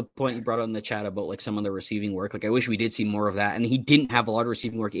the point you brought up in the chat about like some of the receiving work, like I wish we did see more of that. And he didn't have a lot of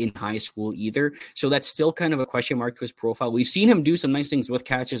receiving work in high school either. So that's still kind of a question mark to his profile. We've seen him do some nice things with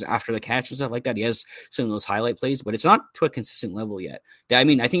catches after the catch and stuff like that. He has some of those highlight plays, but it's not to a consistent level yet. I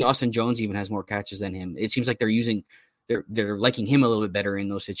mean, I think Austin Jones even has more catches than him. It seems like they're liking him a little bit better in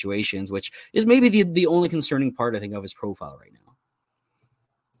those situations, which is maybe the only concerning part, I think, of his profile right now.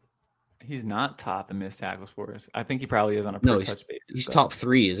 He's not top in missed tackles for us. I think he probably is on a per touch basis. He's top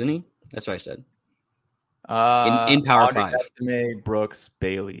 3, isn't he? That's what I said. In Power 5. Estimate, Brooks,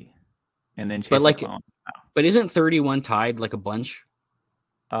 Bailey, and then Chase. But isn't 31 tied like a bunch?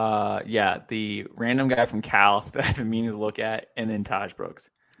 Yeah, the random guy from Cal that I've been meaning to look at, and then Taj Brooks.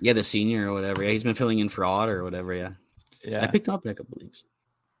 Yeah, the senior or whatever. Yeah, he's been filling in for Odd or whatever. Yeah. I picked him up in a couple leagues.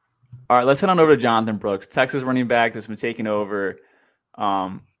 All right, let's head on over to Jonathan Brooks, Texas running back that's been taking over.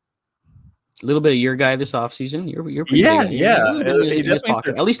 A little bit of your guy this offseason. You're pretty big. Yeah.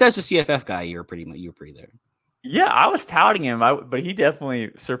 At least as a CFF guy, you're pretty there. Yeah, I was touting him, but he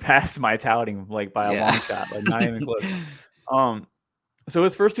definitely surpassed my touting like by a long shot, like not even close. So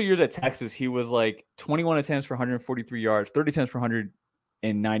his first 2 years at Texas, he was like 21 attempts for 143 yards, 30 attempts for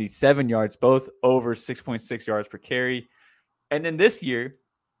 197 yards, both over 6.6 yards per carry. And then this year,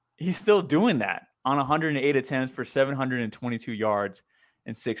 he's still doing that on 108 attempts for 722 yards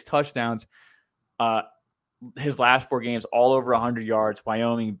and 6 touchdowns. His last 4 games, all over 100 yards.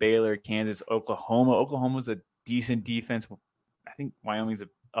 Wyoming, Baylor, Kansas, Oklahoma. Oklahoma's a decent defense. I think Wyoming's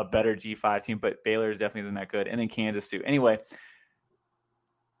a better G5 team, but Baylor definitely isn't that good. And then Kansas too. Anyway,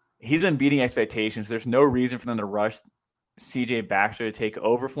 he's been beating expectations. There's no reason for them to rush CJ Baxter to take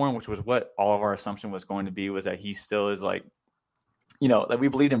over for him, which was what all of our assumption was going to be, was that he still is like, like we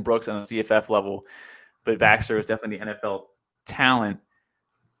believed in Brooks on the CFF level, but Baxter is definitely the NFL talent.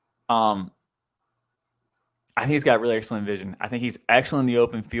 I think he's got really excellent vision. I think he's excellent in the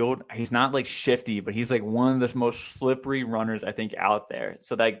open field. He's not like shifty, but he's like one of the most slippery runners I think out there.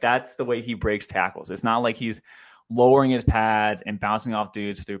 So like that's the way he breaks tackles. It's not like he's lowering his pads and bouncing off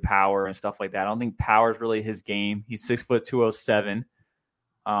dudes through power and stuff like that. I don't think power is really his game. He's 6'2", 207.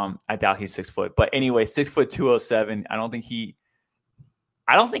 I doubt he's 6 foot, but anyway, 6'2", 207. I don't think he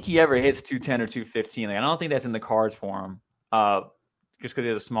ever hits 210 or 215. Like I don't think that's in the cards for him. Just because he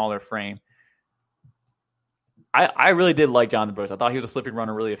has a smaller frame. I really did like Jonathan Brooks. I thought he was a slipping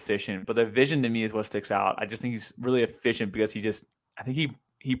runner, really efficient. But the vision to me is what sticks out. I just think he's really efficient because I think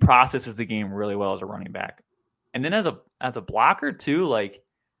he processes the game really well as a running back. And then as a blocker too, like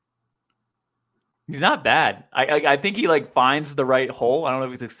he's not bad. I think he like finds the right hole. I don't know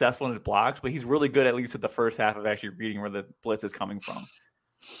if he's successful in his blocks, but he's really good at least at the first half of actually reading where the blitz is coming from.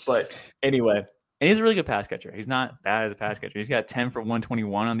 But anyway, and he's a really good pass catcher. He's not bad as a pass catcher. He's got 10 for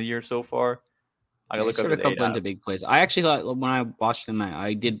 121 on the year so far. I gotta look up his a couple into big plays. I actually thought when I watched him,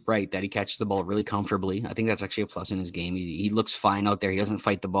 I did write that he catches the ball really comfortably. I think that's actually a plus in his game. He looks fine out there. He doesn't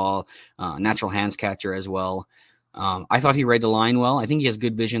fight the ball. Natural hands catcher as well. I thought he read the line well. I think he has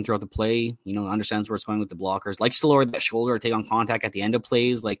good vision throughout the play. Understands where it's going with the blockers. Likes to lower that shoulder or take on contact at the end of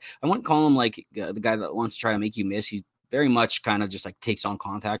plays. Like I wouldn't call him like the guy that wants to try to make you miss. He's very much kind of just like takes on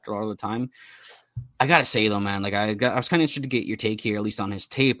contact a lot of the time. I gotta say though, man, like I was kind of interested to get your take here, at least on his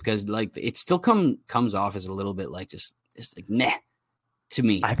tape, because like it still comes off as a little bit like just like meh to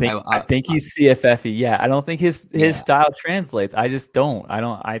me. I think he's CFFy. Yeah, I don't think his style translates. I just don't.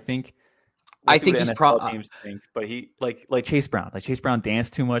 I think. I think he's probably teams think, but he like Chase Brown. Like Chase Brown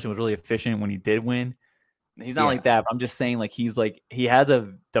danced too much and was really efficient when he did win. He's not like that. But I'm just saying, like he has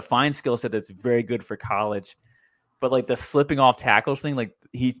a defined skill set that's very good for college. But like the slipping off tackles thing, like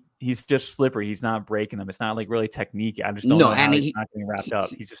he's just slippery. He's not breaking them. It's not like really technique. I just don't know how he's not getting wrapped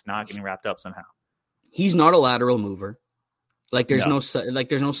up. He's just not getting wrapped up somehow. He's not a lateral mover. Like there's no like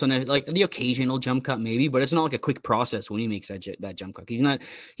the occasional jump cut maybe, but it's not like a quick process when he makes that jump cut. He's not.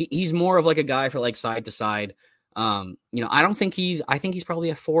 He's more of like a guy for like side to side. I think he's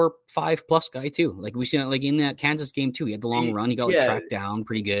probably a 4-5+ guy too. Like we seen it like in that Kansas game too. He had the long run. He got tracked down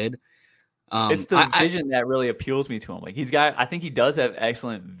pretty good. It's the vision that really appeals me to him. Like I think he does have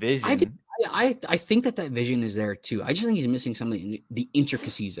excellent vision. I think that vision is there too. I just think he's missing some of the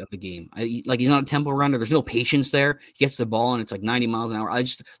intricacies of the game. Like he's not a tempo runner. There's no patience there. He gets the ball and it's like 90 miles an hour. I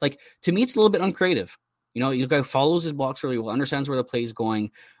just like, to me, it's a little bit uncreative. The guy follows his blocks really well, understands where the play is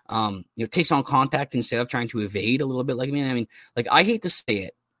going. Takes on contact instead of trying to evade a little bit. Like, man, I mean, like I hate to say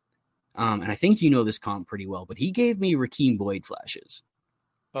it. And I think this comp pretty well, but he gave me Rakeem Boyd flashes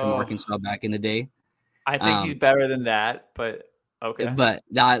from Arkansas back in the day. I think he's better than that, but okay. But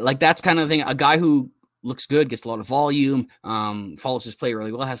that's kind of the thing. A guy who looks good, gets a lot of volume, follows his play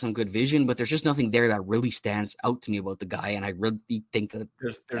really well, has some good vision, but there's just nothing there that really stands out to me about the guy. And I really think that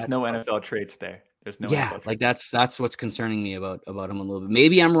there's no NFL traits there. There's no like that's what's concerning me about him a little bit.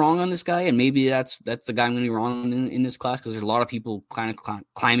 Maybe I'm wrong on this guy, and maybe that's the guy I'm going to be wrong in this class, because there's a lot of people kind of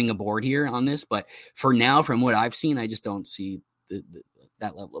climbing aboard here on this. But for now, from what I've seen, I just don't see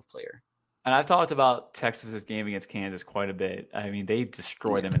that level of player. And I've talked about Texas's game against Kansas quite a bit. I mean, they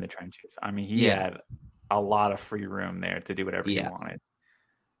destroyed them in the trenches. I mean, he had a lot of free room there to do whatever he wanted.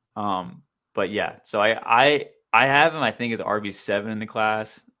 But yeah, so I have him, I think, as RB7 in the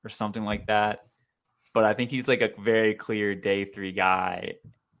class or something like that. But I think he's like a very clear day 3 guy,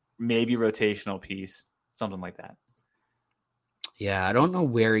 maybe rotational piece, something like that. Yeah, I don't know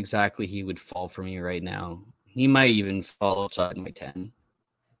where exactly he would fall for me right now. He might even fall outside my 10.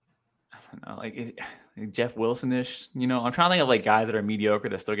 I don't know, like Jeff Wilson-ish. I'm trying to think of like guys that are mediocre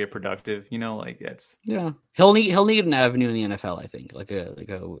that still get productive. Like that's he'll need an avenue in the NFL. I think like a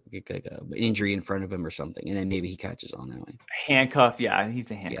injury in front of him or something, and then maybe he catches on that way. Handcuff,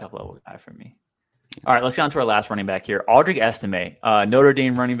 he's a handcuff level guy for me. All right, let's get on to our last running back here. Audric Estime, Notre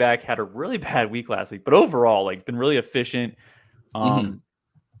Dame running back, had a really bad week last week, but overall, like, been really efficient. I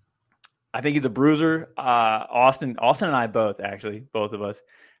think he's a bruiser. Austin and I both of us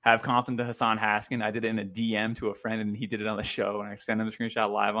have comped him to Hassan Haskin. I did it in a DM to a friend, and he did it on the show, and I sent him a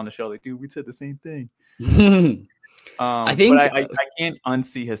screenshot live on the show. Like, dude, we said the same thing. I can't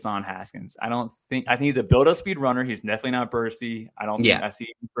unsee Hassan Haskins. I think he's a build-up speed runner. He's definitely not bursty. I don't think I see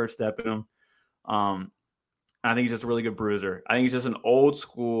him first step in him. I think he's just a really good bruiser. I think he's just an old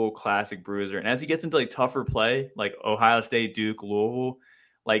school classic bruiser. And as he gets into like tougher play, like Ohio State, Duke, Louisville,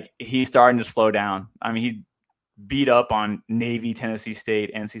 like he's starting to slow down. I mean, he beat up on Navy, Tennessee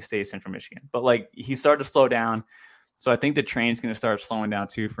State, NC State, Central Michigan, but like he started to slow down. So I think the train's going to start slowing down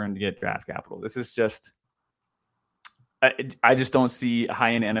too for him to get draft capital. This is just, I just don't see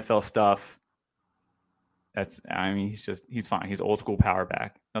high-end NFL stuff. He's fine. He's old school power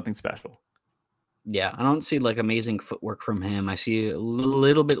back. Nothing special. Yeah, I don't see like amazing footwork from him. I see a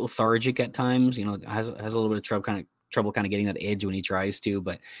little bit lethargic at times. Has a little bit of trouble kind of getting that edge when he tries to.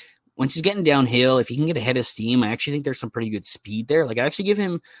 But once he's getting downhill, if he can get ahead of steam, I actually think there's some pretty good speed there. Like I actually give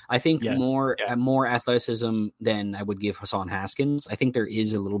him, I think more athleticism than I would give Hassan Haskins. I think there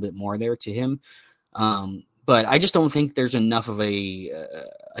is a little bit more there to him. But I just don't think there's enough of a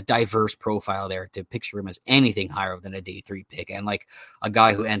diverse profile there to picture him as anything higher than a day 3 pick and like a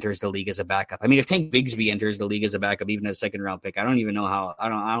guy who enters the league as a backup. I mean, if Tank Bigsby enters the league as a backup, even a 2nd round pick, I don't even know how. I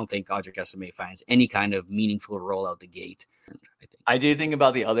don't think Audric Estime finds any kind of meaningful role out the gate. I do think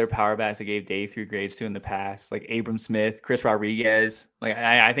about the other power backs I gave day 3 grades to in the past, like Abram Smith, Chris Rodriguez. Like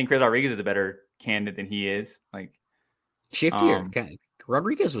I think Chris Rodriguez is a better candidate than he is. Like shiftier.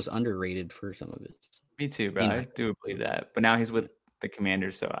 Rodriguez was underrated for some of it. Me too, bro. I do believe that. But now he's with the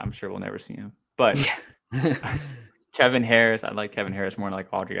Commanders, so I'm sure we'll never see him. But Kevin Harris, I like Kevin Harris more than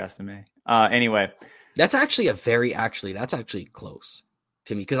like Audric Estime. Anyway. That's actually that's actually close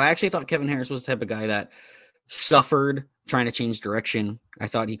to me because I actually thought Kevin Harris was the type of guy that suffered trying to change direction. I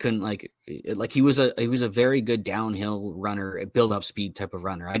thought he couldn't like he was a very good downhill runner, a build up speed type of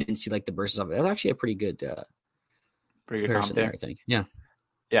runner. I didn't see like the bursts of it. It was actually a pretty good Pretty good comp there. I think. Yeah.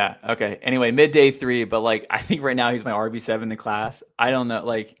 Yeah. Okay. Anyway, midday 3, but like I think right now he's my RB7 in the class. I don't know.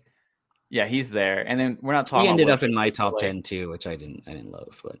 Like, yeah, he's there. And then we're not talking. He ended about up in my top 10 too, which I didn't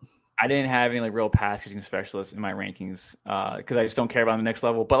love, but I didn't have any like real pass catching specialists in my rankings because I just don't care about the next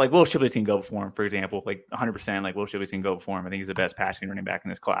level. But like Will Shipley's can go before him, for example, like 100%. Like Will Shipley's can go before him. I think he's the best passing running back in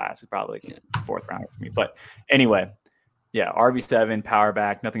this class. He's probably like fourth rounder for me. But anyway, yeah, RB7, power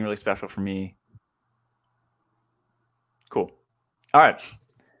back, nothing really special for me. Cool. All right.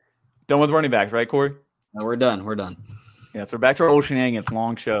 Done with running backs, right, Corey? No, we're done. Yeah, so we're back to our old shenanigans.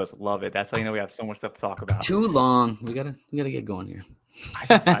 Long shows. Love it. That's how you know we have so much stuff to talk about. Too long. We gotta get going here.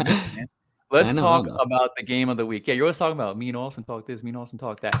 Let's talk about the game of the week. Yeah, you're always talking about me and Austin talk this, me and Austin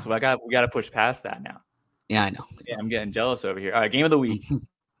talk that. So we got to push past that now. Yeah, I know. Yeah, I'm getting jealous over here. All right, game of the week.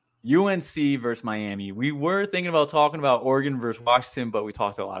 UNC versus Miami. We were thinking about talking about Oregon versus Washington, but we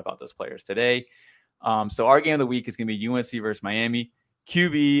talked a lot about those players today. So our game of the week is going to be UNC versus Miami.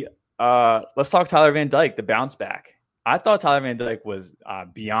 QB, let's talk Tyler Van Dyke, the bounce back. I thought Tyler Van Dyke was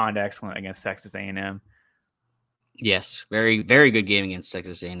beyond excellent against Texas A&M. Yes, very, very good game against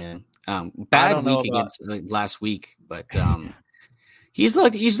Texas A&M. Bad week against last week, but he's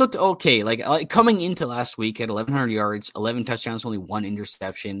looked okay. Like coming into last week, he had 1,100 yards, 11 touchdowns, only 1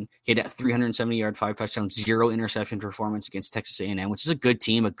 interception. He had a 370-yard, 5 touchdowns, 0 interception performance against Texas A&M, which is a good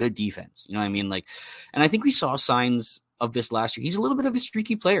team, a good defense. You know what I mean? Like, and I think we saw signs of this last year. He's a little bit of a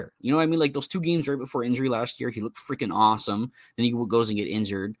streaky player. You know what I mean? Like those 2 games right before injury last year, he looked freaking awesome. Then he goes and get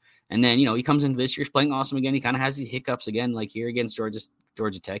injured. And then, he comes into this year, he's playing awesome again. He kind of has the hiccups again, like here against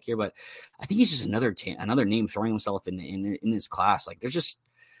Georgia Tech here. But I think he's just another name throwing himself in this class. Like there's just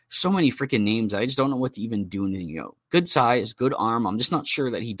so many freaking names. I just don't know what to even do anything. Good size, good arm. I'm just not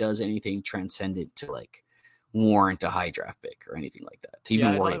sure that he does anything transcendent to like warrant a high draft pick or anything like that. To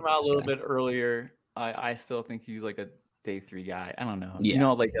even worry about a little bit earlier. I still think he's like a day 3 guy. I don't know. Yeah.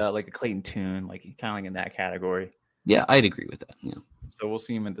 Like a Clayton Tune, like kind of like in that category. Yeah, I'd agree with that. Yeah. So we'll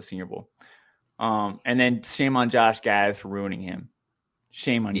see him at the Senior Bowl. And then shame on Josh Gaddis for ruining him.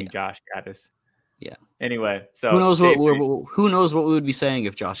 Shame on you, Josh Gaddis. Yeah. Anyway, so who knows what we would be saying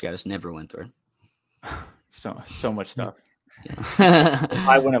if Josh Gaddis never went through. So much stuff. Yeah.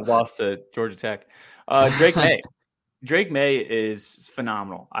 I wouldn't have lost to Georgia Tech. Drake May. Drake May is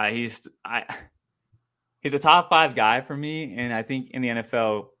phenomenal. He's a top 5 guy for me, and I think in the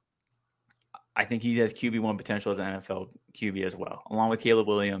NFL, I think he has QB1 potential as an NFL QB as well, along with Caleb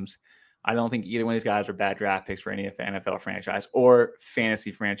Williams. I don't think either one of these guys are bad draft picks for any NFL franchise or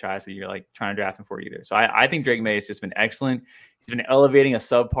fantasy franchise that you're like trying to draft him for either. So I think Drake May has just been excellent. He's been elevating a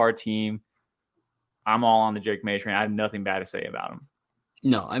subpar team. I'm all on the Drake May train. I have nothing bad to say about him.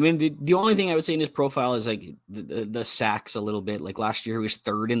 No, I mean, the only thing I would say in his profile is like the sacks a little bit. Like last year, he was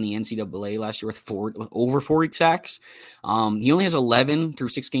 3rd in the NCAA last year with over 40 sacks. He only has 11 through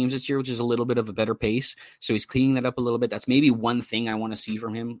 6 games this year, which is a little bit of a better pace. So he's cleaning that up a little bit. That's maybe one thing I want to see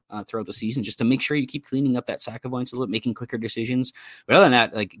from him throughout the season, just to make sure you keep cleaning up that sack avoidance a little bit, making quicker decisions. But other than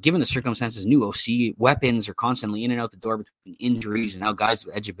that, like given the circumstances, new OC weapons are constantly in and out the door between injuries and now guys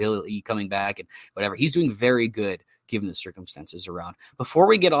with edgeability coming back and whatever. He's doing very good given the circumstances around. Before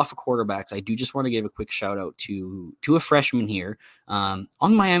we get off of quarterbacks, I do just want to give a quick shout out to a freshman here on the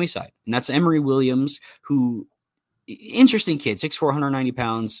Miami side, and that's Emory Williams, who interesting kid, 6'4", 190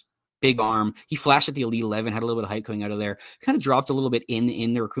 pounds, big arm. He flashed at the Elite 11, had a little bit of hype coming out of there, kind of dropped a little bit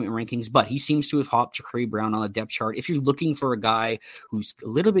in the recruitment rankings, but he seems to have hopped Ja'Cory Brown on the depth chart. If you're looking for a guy who's a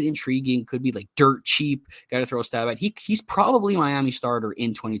little bit intriguing, could be like dirt cheap, guy to throw a stab at, he's probably Miami starter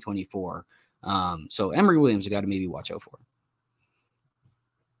in 2024. So Emory Williams, a guy to maybe watch out for.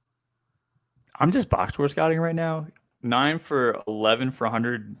 I'm just box score scouting right now. 9 for 11 for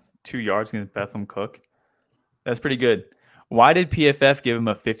 102 yards against Bethlehem Cook. That's pretty good. Why did PFF give him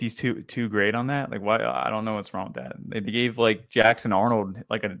a 52 grade on that? Like, why? I don't know what's wrong with that. They gave like Jackson Arnold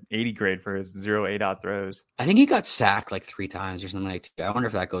like an 80 grade for his 0-8 out throws. I think he got sacked like 3 times or something like that. I wonder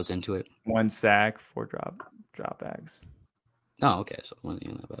if that goes into it. 1 sack, 4 dropbacks. Oh, okay. So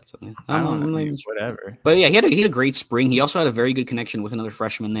about something. I don't know, whatever. But yeah, he had a great spring. He also had a very good connection with another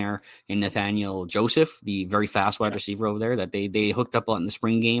freshman there in Nathaniel Joseph, the very fast wide receiver over there that they hooked up on in the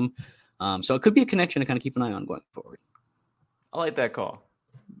spring game. So it could be a connection to kind of keep an eye on going forward. I like that call.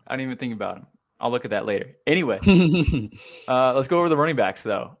 I didn't even think about him. I'll look at that later. Anyway, let's go over the running backs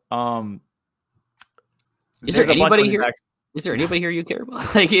though. Is there anybody here? Is there anybody here you care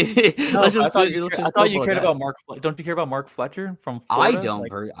about? Like, No, let's I just thought you cared that. about Mark. Don't you care about Mark Fletcher from I Florida?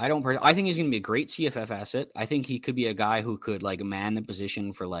 don't. I don't. I think he's going to be a great CFF asset. I think he could be a guy who could like man the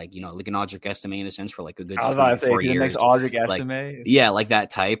position for like like an Audric Estime in a sense for like a good I was about to 3 to 4 say, is he the years. next Audric Like, Estime? yeah, like that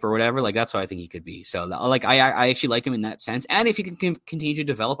type or whatever. Like that's what I think he could be. So like I actually like him in that sense. And if he can continue to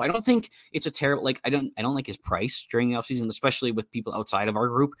develop, I don't think it's a terrible. Like I don't like his price during the offseason, especially with people outside of our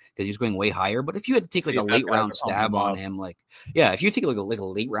group because he's going way higher. But if you had to take like a late round stab on him, like if you take like a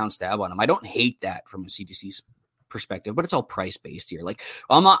late round stab on him, I don't hate that from a CTC perspective, but it's all price based here. Like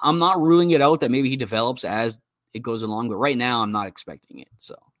I'm not ruling it out that maybe he develops as it goes along, but right now I'm not expecting it.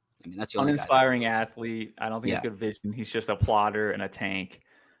 So I mean that's the only uninspiring athlete. I don't think he's good vision. He's just a plodder and a tank.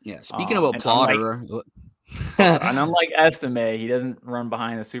 Yeah. Speaking of a plodder, and unlike Estime, he doesn't run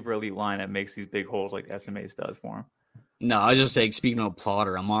behind a super elite line that makes these big holes like Estime does for him. No, I was just saying, speaking of a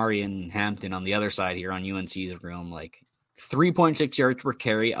plotter, Amari and Hampton on the other side here on UNC's room, like 3.6 yards per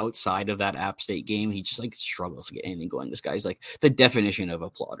carry outside of that App State game. He just like struggles to get anything going. This guy's like the definition of a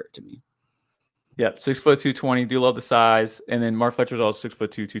plotter to me. Yep, 6'2", 220. Do love the size. And then Mark Fletcher's also 6'2",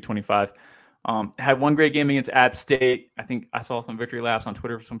 225. Had one great game against App State. I think I saw some victory laps on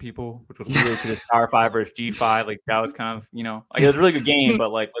Twitter for some people, which was weird because it's Power 5 versus G5. Like that was kind of, like it was a really good game,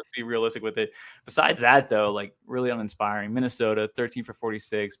 but like let's be realistic with it. Besides that, though, like really uninspiring. Minnesota 13 for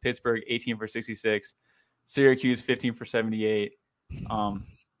 46, Pittsburgh 18 for 66, Syracuse 15 for 78.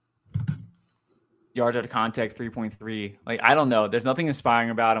 Yards out of contact 3.3. Like I don't know. There's nothing inspiring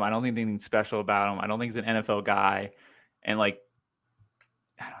about him. I don't think anything special about him. I don't think he's an NFL guy. And like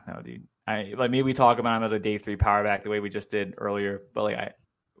I don't know, dude. Maybe we talk about him as a day 3 power back the way we just did earlier, but like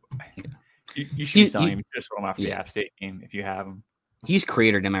you should be selling him. Just throw him off the App State game if you have him. He's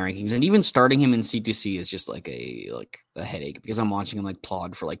cratered in my rankings, and even starting him in C2C is just like a headache because I'm watching him like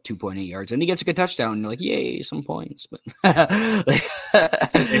plod for like 2.8 yards, and he gets a good touchdown, and you're like, yay, some points. But and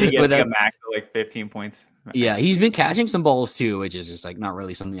he gets like a max of like 15 points. Yeah, he's been catching some balls too, which is just like not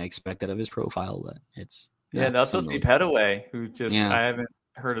really something I expected of his profile, but it's that was supposed to be Petaway, who just I haven't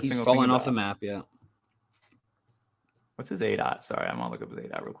heard a single thing. He's falling off the map, yeah. What's his ADOT? Sorry, I'm gonna look up his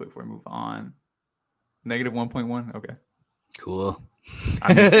ADOT real quick before we move on. Negative 1.1. Okay. Cool.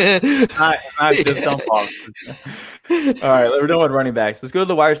 I mean, not just dump off. All right, we're done with running backs. Let's go to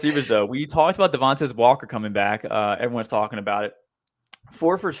the wide receivers, though. We talked about Devontae Walker coming back. Everyone's talking about it.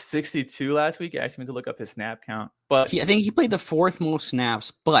 4 for 62 last week. I actually meant to look up his snap count. But I think he played the 4th most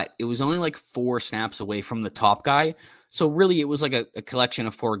snaps, but it was only like 4 snaps away from the top guy. So really, it was like a collection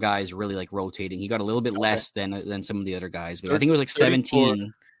of 4 guys really like rotating. He got a little bit less than some of the other guys, but I think it was like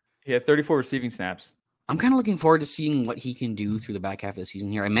 17. He had 34 receiving snaps. I'm kind of looking forward to seeing what he can do through the back half of the season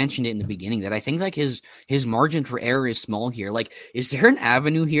here. I mentioned it in the beginning that I think like his margin for error is small here. Like, is there an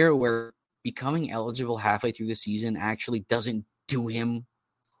avenue here where becoming eligible halfway through the season actually doesn't do him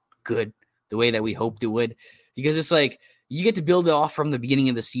good the way that we hoped it would? Because it's like you get to build it off from the beginning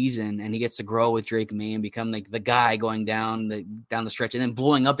of the season, and he gets to grow with Drake May and become like the guy going down the stretch and then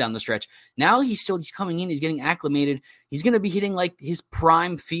blowing up down the stretch. Now he's coming in, he's getting acclimated. He's going to be hitting like his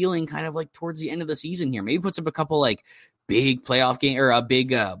prime feeling kind of like towards the end of the season here. Maybe puts up a couple like big playoff game or a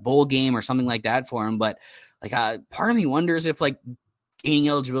big bowl game or something like that for him. But like part of me wonders if like gaining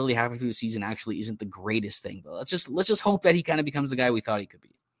eligibility halfway through the season actually isn't the greatest thing. But let's just hope that he kind of becomes the guy we thought he could be.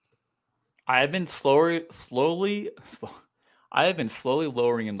 I have been slowly lowering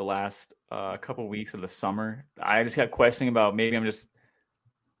him the last couple weeks of the summer. I just got questioning about maybe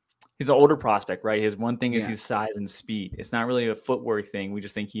he's an older prospect, right? His one thing is his size and speed. It's not really a footwork thing. We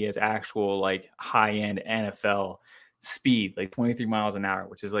just think he has actual like high-end NFL speed, like 23 miles an hour,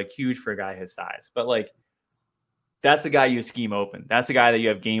 which is like huge for a guy his size. But like that's the guy you scheme open. That's the guy that you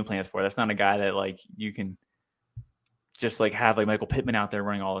have game plans for. That's not a guy that like you can just like have like Michael Pittman out there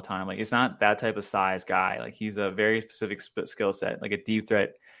running all the time. Like it's not that type of size guy. Like he's a very specific skill set, like a deep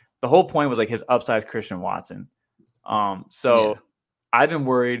threat. The whole point was like his upsized Christian Watson. I've been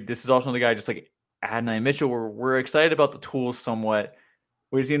worried. This is also the guy just like Adonai Mitchell. We're excited about the tools somewhat.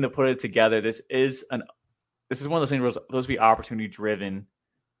 We just need to put it together. This is one of those things where it's supposed to be opportunity driven.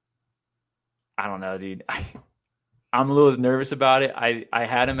 I don't know, dude. I'm a little nervous about it. I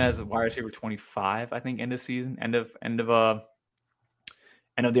had him as a wide receiver 25, I think, end of season, end of the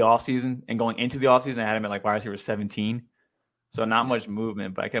offseason, and going into the offseason, I had him at like wide receiver 17. So not much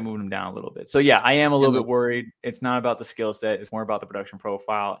movement, but I kept moving him down a little bit. So yeah, I am a little bit worried. It's not about the skill set. It's more about the production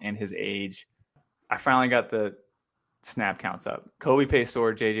profile and his age. I finally got the snap counts up. Kobe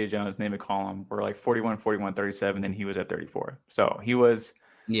Paysor, JJ Jones, name a column, were like 41, 41, 37, and he was at 34. So he was.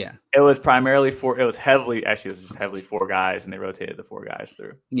 Yeah, it was primarily heavily 4 guys, and they rotated the 4 guys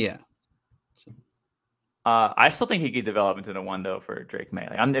through. Yeah. I still think he could develop into the one though for Drake May.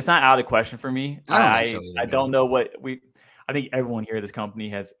 Like, it's not out of the question for me. I don't think so either, I don't know what I think everyone here at this company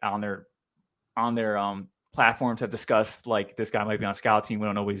has on their platforms have discussed like this guy might be on a scout team. We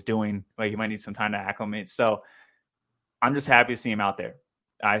don't know what he's doing. Like he might need some time to acclimate. So I'm just happy to see him out there.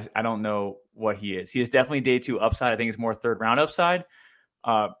 I don't know what he is. He is definitely day 2 upside. I think it's more 3rd round upside.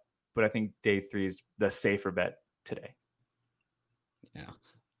 But I think day 3 is the safer bet today. Yeah.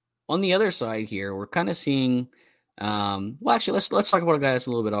 On the other side here, we're kind of seeing. Well, actually, let's talk about a guy that's a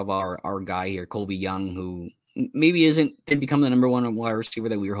little bit of our guy here, Colby Young, who maybe didn't become the number 1 wide receiver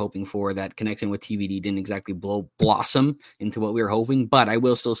that we were hoping for. That connection with TVD didn't exactly blossom into what we were hoping. But I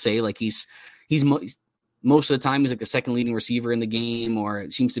will still say, like he's most of the time he's like the 2nd leading receiver in the game, or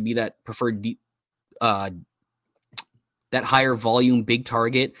it seems to be that preferred that higher volume, big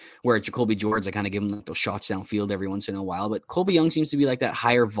target, where at Jacoby George, I kind of give him like those shots downfield every once in a while. But Colby Young seems to be like that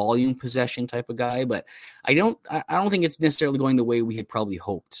higher volume possession type of guy. But I don't think it's necessarily going the way we had probably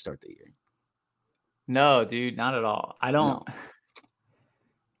hoped to start the year. No, dude, not at all.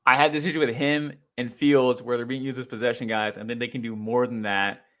 I had this issue with him and Fields where they're being used as possession guys, and then they can do more than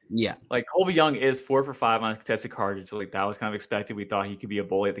that. Yeah. Like Colby Young is 4 for 5 on contested cards. So like that was kind of expected. We thought he could be a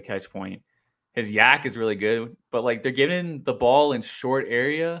bully at the catch point. His yak is really good, but like they're giving the ball in short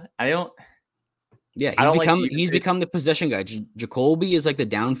area. Yeah, he's become the possession guy. Jacoby is like the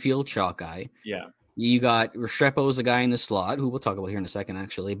downfield shot guy. Yeah. You got Restrepo is the guy in the slot, who we'll talk about here in a second,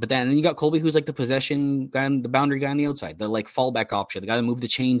 actually. But then you got Colby, who's like the possession guy, the boundary guy on the outside, the like fallback option, the guy to move the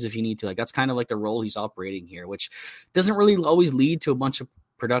chains if you need to. Like that's kind of like the role he's operating here, which doesn't really always lead to a bunch of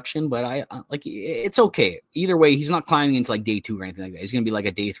production, but I like it's okay. Either way, he's not climbing into like day 2 or anything like that. He's going to be like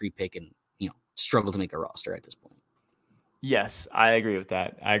a day 3 pick and struggle to make a roster at this point. Yes, I agree with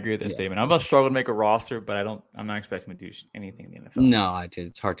that. I agree with that statement. I'm about to struggle to make a roster, but I'm not expecting him to do anything in the NFL. No,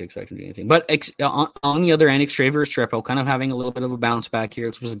 it's hard to expect him to do anything. But on the other end, Xavier Restrepo kind of having a little bit of a bounce back here.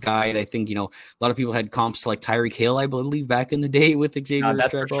 This was a guy that I think, a lot of people had comps to like Tyreek Hill, I believe, back in the day with Xavier Restrepo.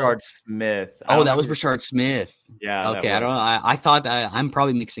 That's Brashard Smith. That was Brashard Smith. Yeah. Okay, I don't know. I thought I'm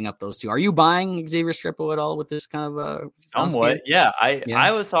probably mixing up those two. Are you buying Xavier Restrepo at all with this kind of somewhat? Yeah.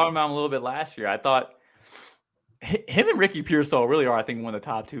 I was talking about him a little bit last year. I thought him and Ricky Pearsall really are, I think, one of the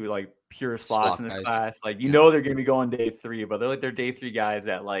top 2 like pure slots in this class. Like they're going to be going day 3, but they're day 3 guys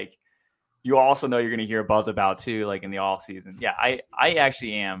that like you also know you're going to hear buzz about too, like in the off season. Yeah, I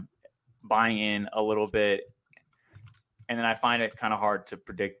actually am buying in a little bit, and then I find it kind of hard to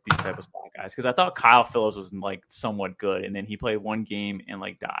predict these type of slot guys because I thought Kyle Phillips was like somewhat good, and then he played 1 game and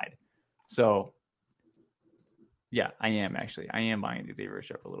like died. So yeah, I am buying into Xavier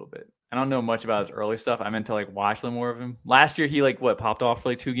Restrepo a little bit. I don't know much about his early stuff. I meant to like watch a little more of him. Last year, he popped off for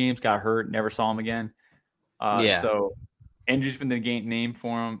like 2 games, got hurt, never saw him again. So injury's been the name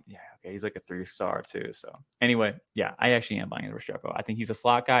for him. Yeah, okay, he's like a 3-star too. So anyway, yeah, I actually am buying into Restrepo. I think he's a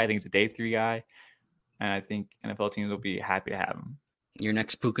slot guy. I think he's a day 3 guy, and I think NFL teams will be happy to have him. Your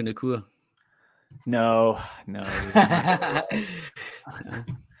next Puka Nacua? No.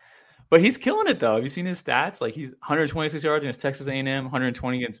 But he's killing it, though. Have you seen his stats? Like, he's 126 yards against Texas A&M,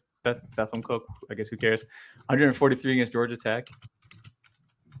 120 against Bethlehem Cook. I guess who cares? 143 against Georgia Tech.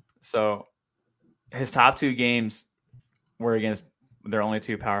 So his top 2 games were against their only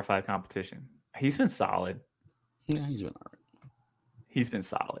 2 Power 5 competition. He's been solid. Yeah, he's been all right. He's been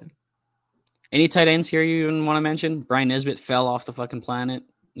solid. Any tight ends here you even want to mention? Brian Nesbitt fell off the fucking planet.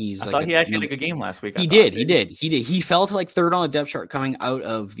 I thought he actually had a good game last week. He did. He fell to like 3rd on the depth chart coming out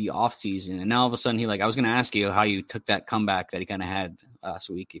of the off season, and now all of a sudden I was going to ask you how you took that comeback that he kind of had last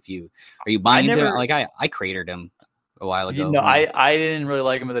week. Are you buying into it? Like I cratered him a while ago. I didn't really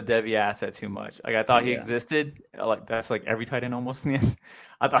like him as a Devy asset too much. Like I thought he existed. Like that's like every tight end almost.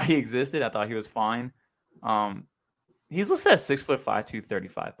 I thought he existed. I thought he was fine. He's listed at 6'5",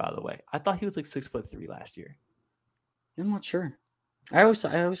 235. By the way, I thought he was like 6'3" last year. I'm not sure. I always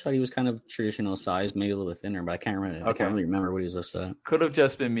thought he was kind of traditional size, maybe a little bit thinner, but I can't remember. Okay. I can't really remember what he was listed at. Could have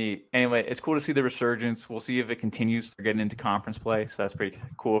just been me. Anyway, it's cool to see the resurgence. We'll see if it continues. They're getting into conference play, so that's pretty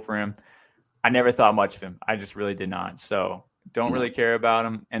cool for him. I never thought much of him. I just really did not. So don't really care about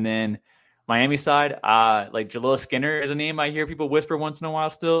him. And then Miami side, like Jaleel Skinner is a name I hear people whisper once in a while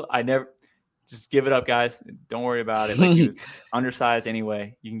still. Just give it up, guys. Don't worry about it. Like he was undersized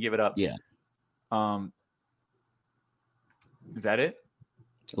anyway. You can give it up. Yeah. Is that it?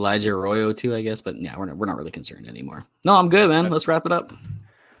 Elijah Arroyo too, I guess, but yeah, we're not really concerned anymore. No, I'm good, man. Let's wrap it up.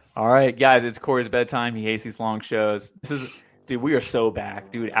 All right, guys, it's Corey's bedtime. He hates these long shows. Dude, we are so back,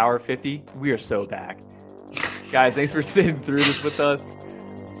 dude. Hour 50, we are so back. Guys, thanks for sitting through this with us.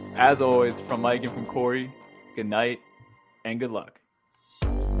 As always, from Mike and from Corey, good night and good luck.